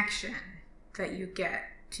reconnection that you get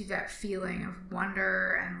to that feeling of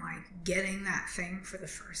wonder and like getting that thing for the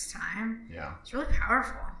first time. Yeah. It's really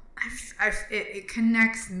powerful. It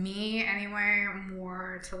connects me anyway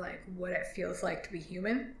more to like what it feels like to be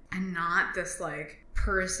human and not this like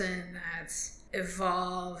person that's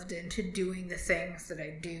evolved into doing the things that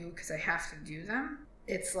I do because I have to do them.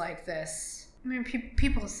 It's like this. I mean,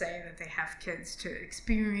 people say that they have kids to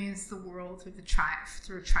experience the world through a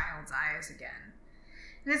child's eyes again.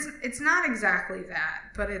 And it's not exactly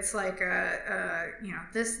that, but it's like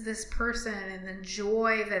this person and the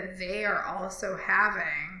joy that they are also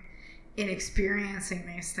having in experiencing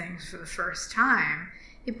these things for the first time.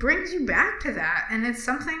 It brings you back to that, and it's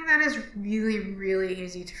something that is really, really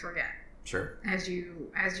easy to forget. Sure. As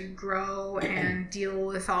you grow and deal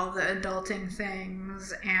with all the adulting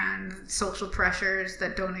things and social pressures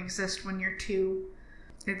that don't exist when you're 2,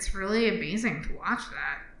 it's really amazing to watch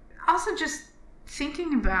that. Also, just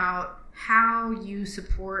thinking about how you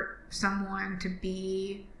support someone to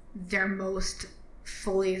be their most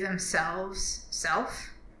fully themselves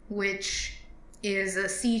self, which is a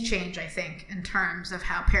sea change, I think, in terms of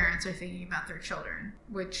how parents are thinking about their children,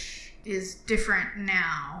 which is different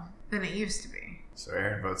now than it used to be. So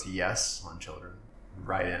Erin votes yes on children.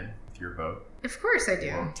 Write in with your vote. Of course I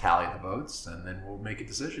do. We'll tally the votes, and then we'll make a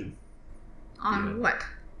decision. On what?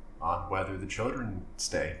 On whether the children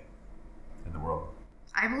stay in the world.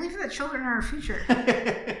 I believe that children are our future.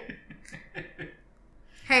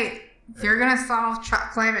 Hey, they're going to solve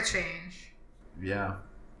climate change. Yeah.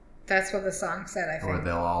 That's what the song said, I think. Or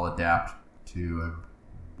they'll all adapt to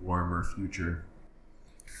a warmer future.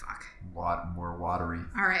 Fuck. More watery.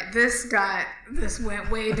 All right, this went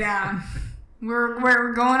way down.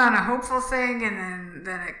 We're going on a hopeful thing, and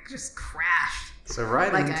then it just crashed. So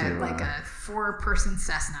right like into a 4-person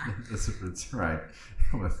Cessna. That's right.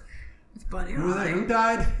 With Buddy who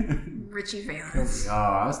died? Richie Valens. Oh,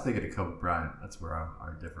 I was thinking of Kobe Bryant. That's where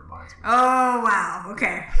our different minds were. Oh wow.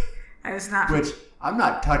 Okay. I was not. Which I'm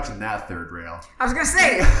not touching that third rail. I was gonna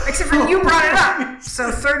say, except for you brought it up.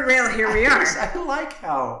 So third rail, here we are. I like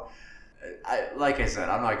how, like I said,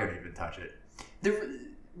 I'm not gonna even touch it.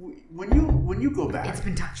 When you go back, it's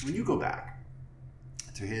been touched. When you go back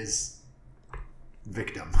to his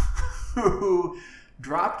victim, who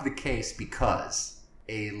dropped the case because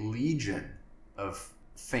a legion of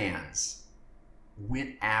fans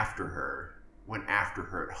went after her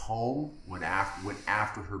at home, went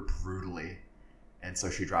after her brutally, and so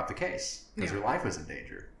she dropped the case because her life was in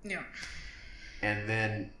danger. Yeah. And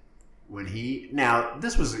then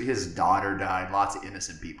this was his daughter died, lots of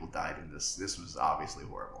innocent people died in this. This was obviously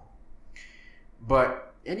horrible.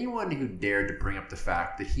 But anyone who dared to bring up the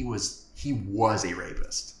fact that he was a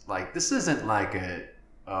rapist, like this isn't like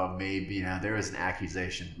maybe there was an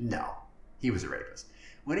accusation. No, he was a rapist.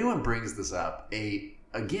 When anyone brings this up,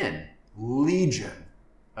 again, legion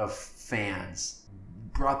of fans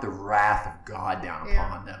brought the wrath of God down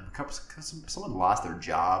upon them. Because someone lost their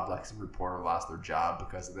job, like some reporter lost their job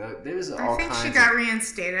because there was all kinds of... I think she got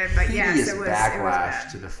reinstated, but yes, it was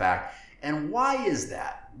backlash to the fact. And why is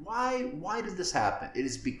that? Why did this happen? It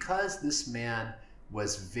is because this man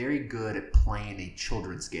was very good at playing a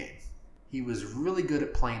children's game. He was really good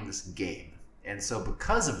at playing this game. And so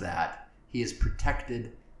because of that, he is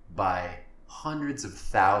protected by hundreds of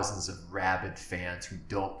thousands of rabid fans who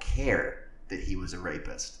don't care that he was a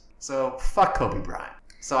rapist. So fuck Kobe Bryant.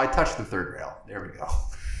 So I touched the third rail. There we go.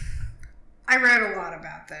 I read a lot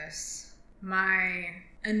about this. My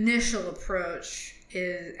initial approach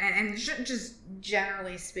is, and just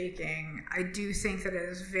generally speaking, I do think that it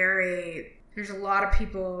is there's a lot of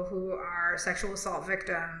people who are sexual assault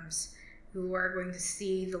victims who are going to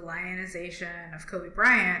see the lionization of Kobe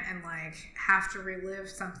Bryant and like have to relive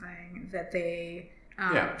something that they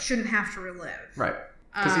shouldn't have to relive. Right.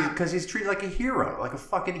 Because he's treated like a hero, like a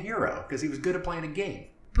fucking hero, because he was good at playing a game.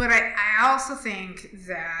 But I also think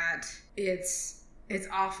that it's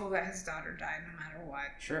awful that his daughter died no matter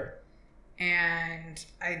what. Sure. And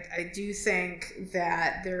I do think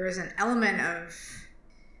that there is an element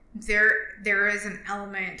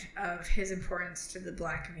of his importance to the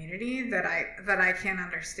Black community that I can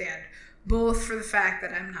understand, both for the fact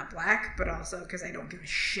that I'm not Black, but also because I don't give a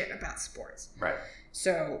shit about sports. Right.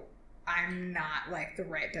 So I'm not like the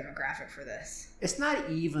right demographic for this. It's not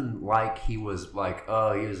even like he was like,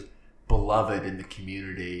 he was beloved in the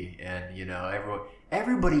community, and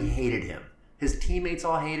everybody hated him. His teammates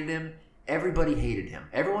all hated him. Everybody hated him.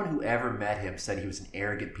 Everyone who ever met him said he was an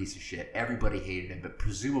arrogant piece of shit. Everybody hated him, but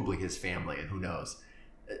presumably his family, and who knows.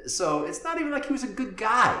 So it's not even like he was a good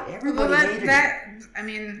guy. Everybody hated him. I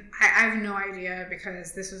mean, I have no idea,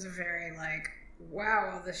 because this was a very like,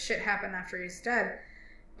 wow, this shit happened after he's dead.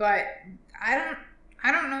 But I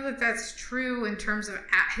don't know that that's true in terms of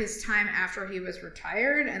at his time after he was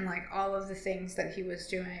retired and like all of the things that he was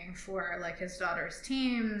doing for like his daughter's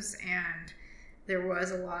teams, and there was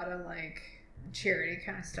a lot of like charity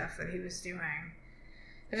kind of stuff that he was doing.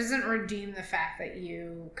 It doesn't redeem the fact that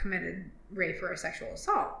you committed rape or a sexual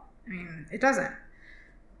assault. I mean, it doesn't.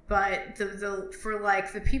 But for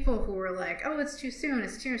like the people who were like, oh, it's too soon,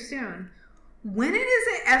 when is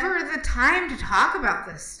it ever the time to talk about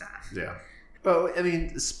this stuff? Yeah. But, I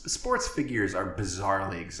mean, sports figures are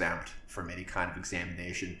bizarrely exempt from any kind of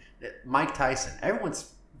examination. Mike Tyson,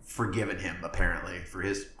 everyone's forgiven him, apparently, for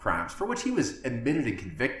his crimes, for which he was admitted and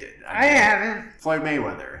convicted. I mean, haven't. Floyd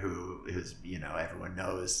Mayweather, who is, everyone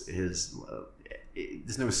knows there's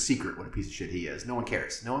no secret what a piece of shit he is. No one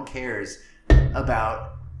cares. No one cares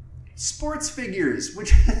about sports figures,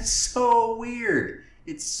 which is so weird.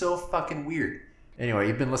 It's so fucking weird. Anyway,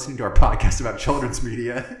 you've been listening to our podcast about children's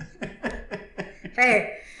media.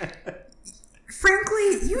 Hey,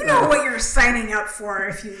 frankly, you know what you're signing up for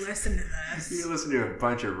if you listen to this. You listen to a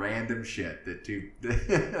bunch of random shit that do.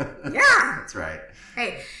 Yeah. That's right.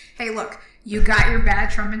 Hey, look, you got your bad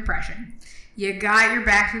Trump impression. You got your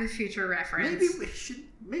Back to the Future reference.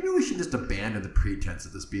 Maybe we should just abandon the pretense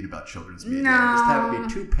of this being about children's media. No. Just have it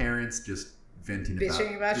be two parents just bitching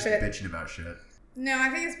about shit. No, I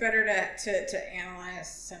think it's better to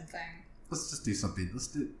analyze something. Let's just do something.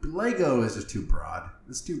 Lego is just too broad.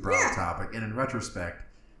 It's too broad a topic. And in retrospect,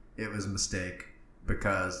 it was a mistake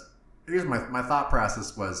because here's my thought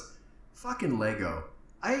process was, fucking Lego.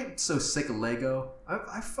 I am so sick of Lego.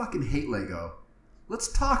 I fucking hate Lego.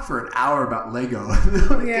 Let's talk for an hour about Lego.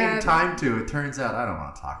 When it came time to, it turns out I don't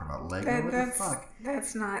want to talk about Lego. What the fuck?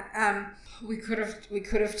 That's not. We could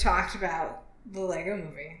have talked about the Lego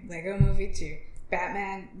Movie 2,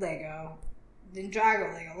 Batman Lego,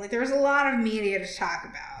 Ninjago Lego. Like, there's a lot of media to talk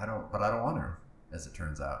about. I don't want to, as it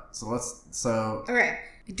turns out. Okay,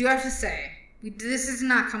 I do have to say, this has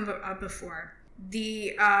not come up before.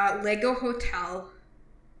 The Lego Hotel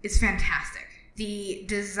is fantastic. The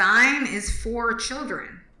design is for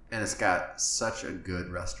children. And it's got such a good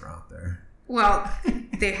restaurant there. Well,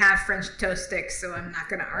 they have French toast sticks, so I'm not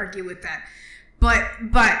going to argue with that. But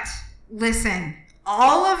listen,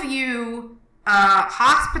 all of you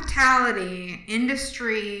hospitality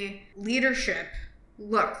industry leadership,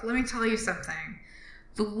 look, let me tell you something.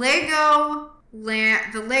 The Lego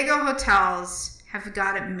hotels have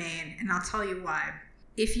got it made, and I'll tell you why.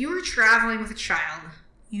 If you are traveling with a child,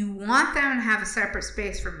 you want them to have a separate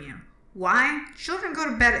space from you. Why? Children go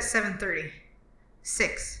to bed at 7:30,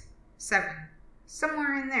 6, 7,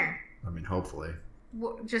 somewhere in there. I mean, hopefully.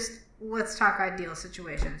 Just let's talk ideal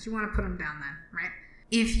situations. You want to put them down then, right?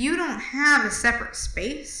 If you don't have a separate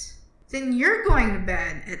space, then you're going to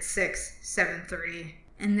bed at 6, 7:30,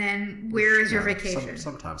 and then where is your vacation?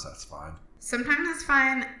 Sometimes that's fine. Sometimes that's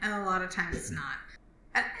fine, and a lot of times it's not.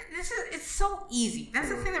 It's so easy. That's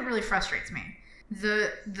the thing that really frustrates me.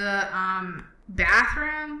 The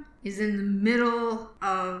bathroom is in the middle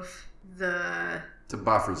of the... It's a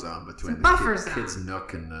buffer zone between kids'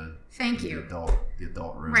 nook and the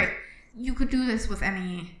adult room. Right. You could do this with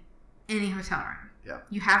any hotel room. Yeah.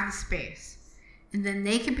 You have the space. And then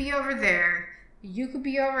they could be over there. You could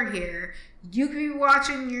be over here. You could be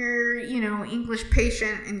watching your, English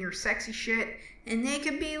Patient and your sexy shit. And they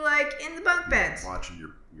could be like in the bunk beds. Watching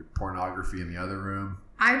your pornography in the other room.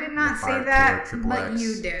 I did not say that, but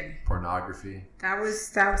you did. Pornography. That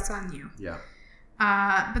was on you. Yeah.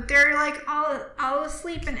 But they're like all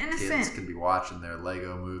asleep and innocent. Kids can be watching their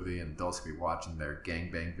Lego movie, and adults can be watching their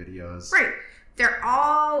gangbang videos. Right. They're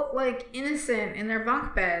all like innocent in their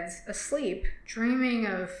bunk beds, asleep, dreaming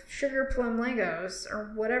of sugar plum Legos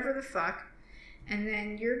or whatever the fuck. And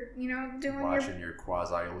then you're, watching your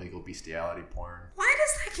quasi-illegal bestiality porn. Why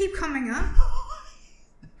does that keep coming up?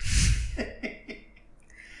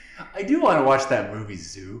 I do want to watch that movie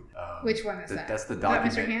Zoo. Which one is that? That's the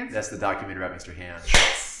Mr. Hands? That's the documentary about Mr. Hands.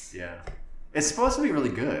 Yes. Yeah. It's supposed to be really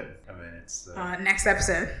good. I mean, it's... next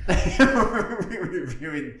episode. We're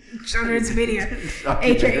reviewing... Children's Media.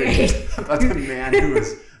 AKA. About the man who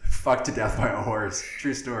was fucked to death by a horse.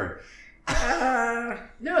 True story.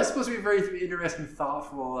 No, it's supposed to be a very interesting,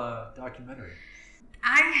 thoughtful documentary.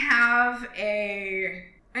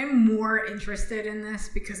 I'm more interested in this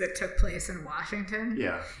because it took place in Washington.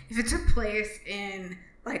 Yeah. If it took place in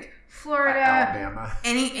like Florida, Alabama,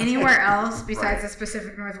 anywhere else besides the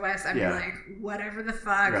Pacific Northwest, I'd be like, whatever the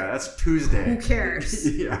fuck. Yeah, that's Tuesday. Who cares?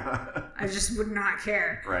 Yeah. I just would not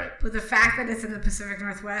care. Right. But the fact that it's in the Pacific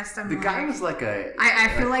Northwest, the guy was like a... I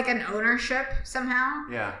feel like an ownership somehow.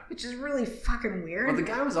 Yeah. Which is really fucking weird. Well, the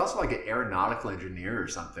guy was also like an aeronautical engineer or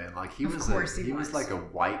something. Like he was like a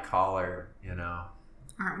white collar, you know.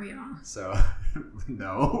 Aren't we all? So,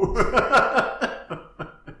 no.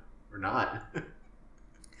 We're not.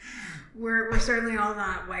 We're certainly all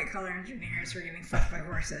not white collar engineers. We're getting fucked by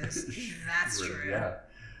horses. That's true. Yeah.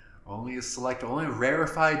 Only a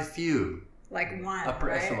rarefied few. Like one.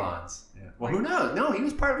 Upper echelons. Yeah. Well, who knows? No, he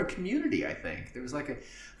was part of a community, I think. There was like a...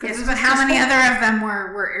 Yes, but how many other of them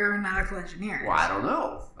were aeronautical engineers? Well, I don't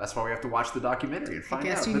know. That's why we have to watch the documentary and find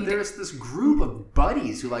out. But there's this group of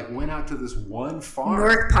buddies who like went out to this one farm.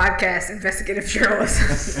 North Podcast, investigative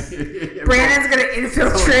journalism. Brandon's going to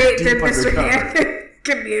infiltrate the Mr.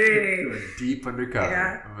 community. Deep undercover.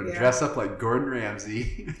 Yeah, I'm going to dress up like Gordon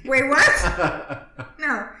Ramsay. Wait, what?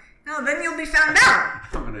 No, then you'll be found out.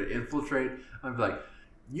 I'm going to infiltrate. I'm like,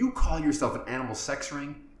 you call yourself an animal sex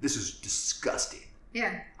ring? This is disgusting.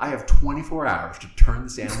 Yeah. I have 24 hours to turn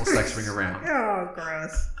this animal sex ring around. Oh,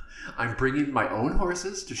 gross. I'm bringing my own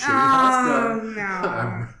horses to show you how it's done.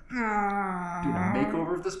 No. I'm doing a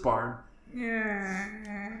makeover of this barn. Yeah.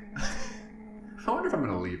 I wonder if I'm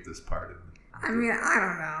going to leave this part in. I mean, I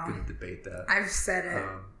don't know. Going to debate that. I've said it.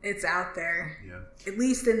 It's out there. Yeah. At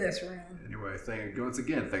least in this room. Anyway, once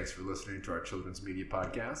again, thanks for listening to our children's media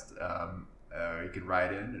podcast. You can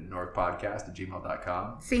write in at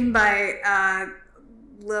northpodcast@gmail.com. Theme by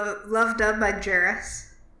Love Dub by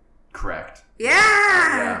Jairus. Correct. Yeah!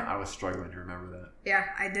 Yeah, I was struggling to remember that. Yeah,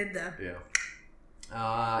 I did though. Yeah.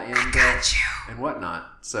 I got you. And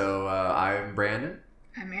whatnot. So, I'm Brandon.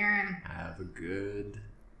 I'm Aaron. Have a good...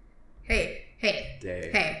 Hey.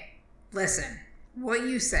 Day. Hey, listen. What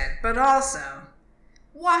you said, but also,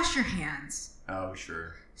 wash your hands. Oh,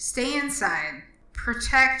 sure. Stay inside.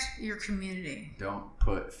 Protect your community. Don't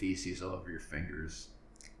put feces all over your fingers.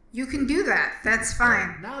 You can do that. That's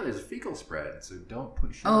fine. No, there's a fecal spread, so don't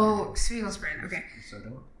put shit on fecal spread. Okay. So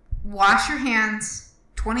don't. Wash your hands.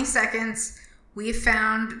 20 seconds. We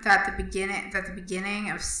found that the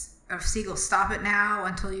beginning of Siegel, stop it now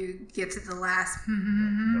until you get to the last.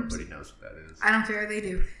 Nobody knows what that is. I don't care. They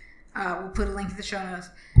do. We'll put a link in the show notes.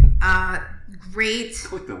 Great.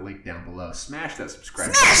 Click the link down below. Smash that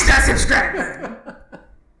subscribe button.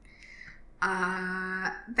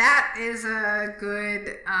 That is a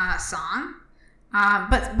good song.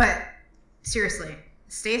 But seriously,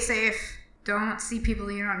 stay safe. Don't see people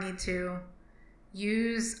you don't need to.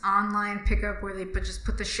 Use online pickup where they just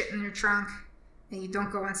put the shit in your trunk and you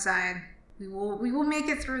don't go inside. We will make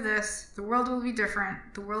it through this. The world will be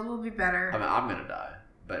different. The world will be better. I mean, I'm gonna die,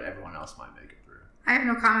 but everyone else might make it through. I have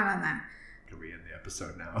no comment on that. Can we end the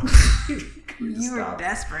episode now? You are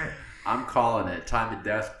desperate. I'm calling it. Time of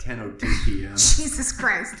death, 10:02 p.m. Jesus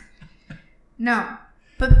Christ. No,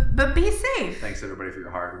 but be safe. Thanks everybody for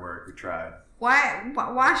your hard work. We tried.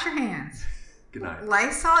 Wash your hands. Good night.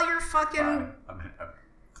 Lysol your fucking... I'm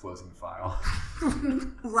closing the file.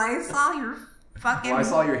 Lysol your fucking...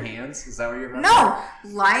 Lysol your hands? Is that what you're about No!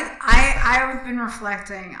 I've been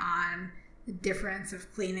reflecting on the difference of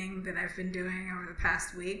cleaning that I've been doing over the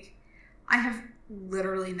past week. I have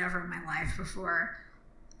literally never in my life before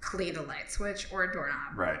cleaned a light switch or a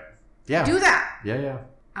doorknob. Right. Yeah. Do that. Yeah.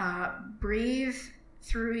 Breathe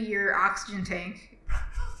through your oxygen tank.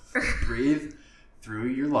 Breathe through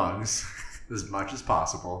your lungs as much as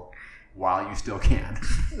possible while you still can.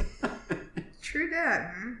 True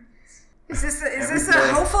that. Is this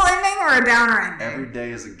a hopeful ending or a downer ending? Every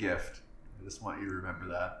day is a gift. I just want you to remember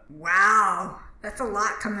that. Wow. That's a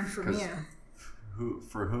lot coming from you.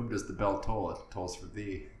 For whom does the bell toll? It tolls for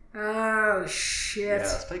thee. Oh, shit. Yeah,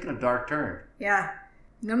 it's taking a dark turn. Yeah.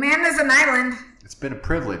 No man is an island. It's been a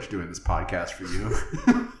privilege doing this podcast for you.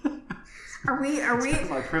 Are we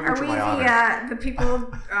the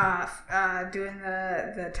people doing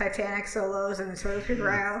the Titanic solos and the toilet paper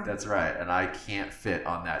aisle? That's right, and I can't fit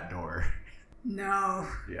on that door. No.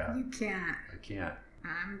 Yeah. You can't. I can't.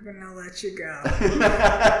 I'm gonna let you go.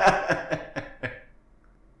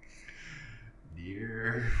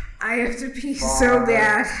 Near. I have to pee so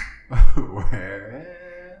bad. Wherever.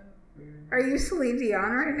 Are you Celine Dion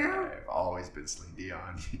right now? I've always been Celine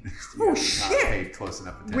Dion. Oh shit! Not paid close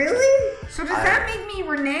enough attention. Really? So does that make me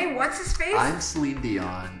Renee? What's his face? I'm Celine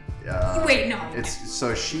Dion. Wait, no.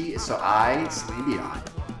 Celine Dion,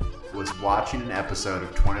 was watching an episode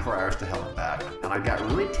of 24 Hours to Hell and Back, and I got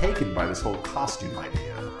really taken by this whole costume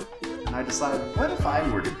idea. And I decided, what if I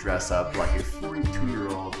were to dress up like a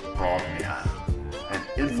 42-year-old bald man and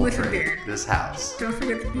infiltrate this house? Don't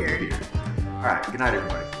forget the beard. All right, good night,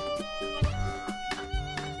 everybody.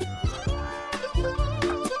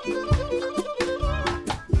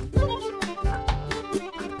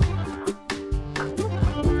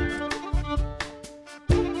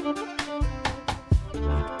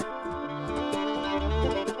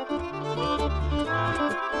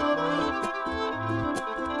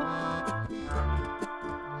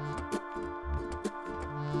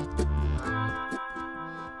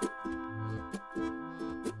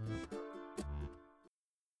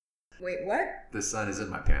 Wait, what? The sun is in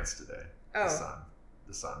my pants today. Oh.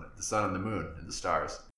 The sun and the moon and the stars.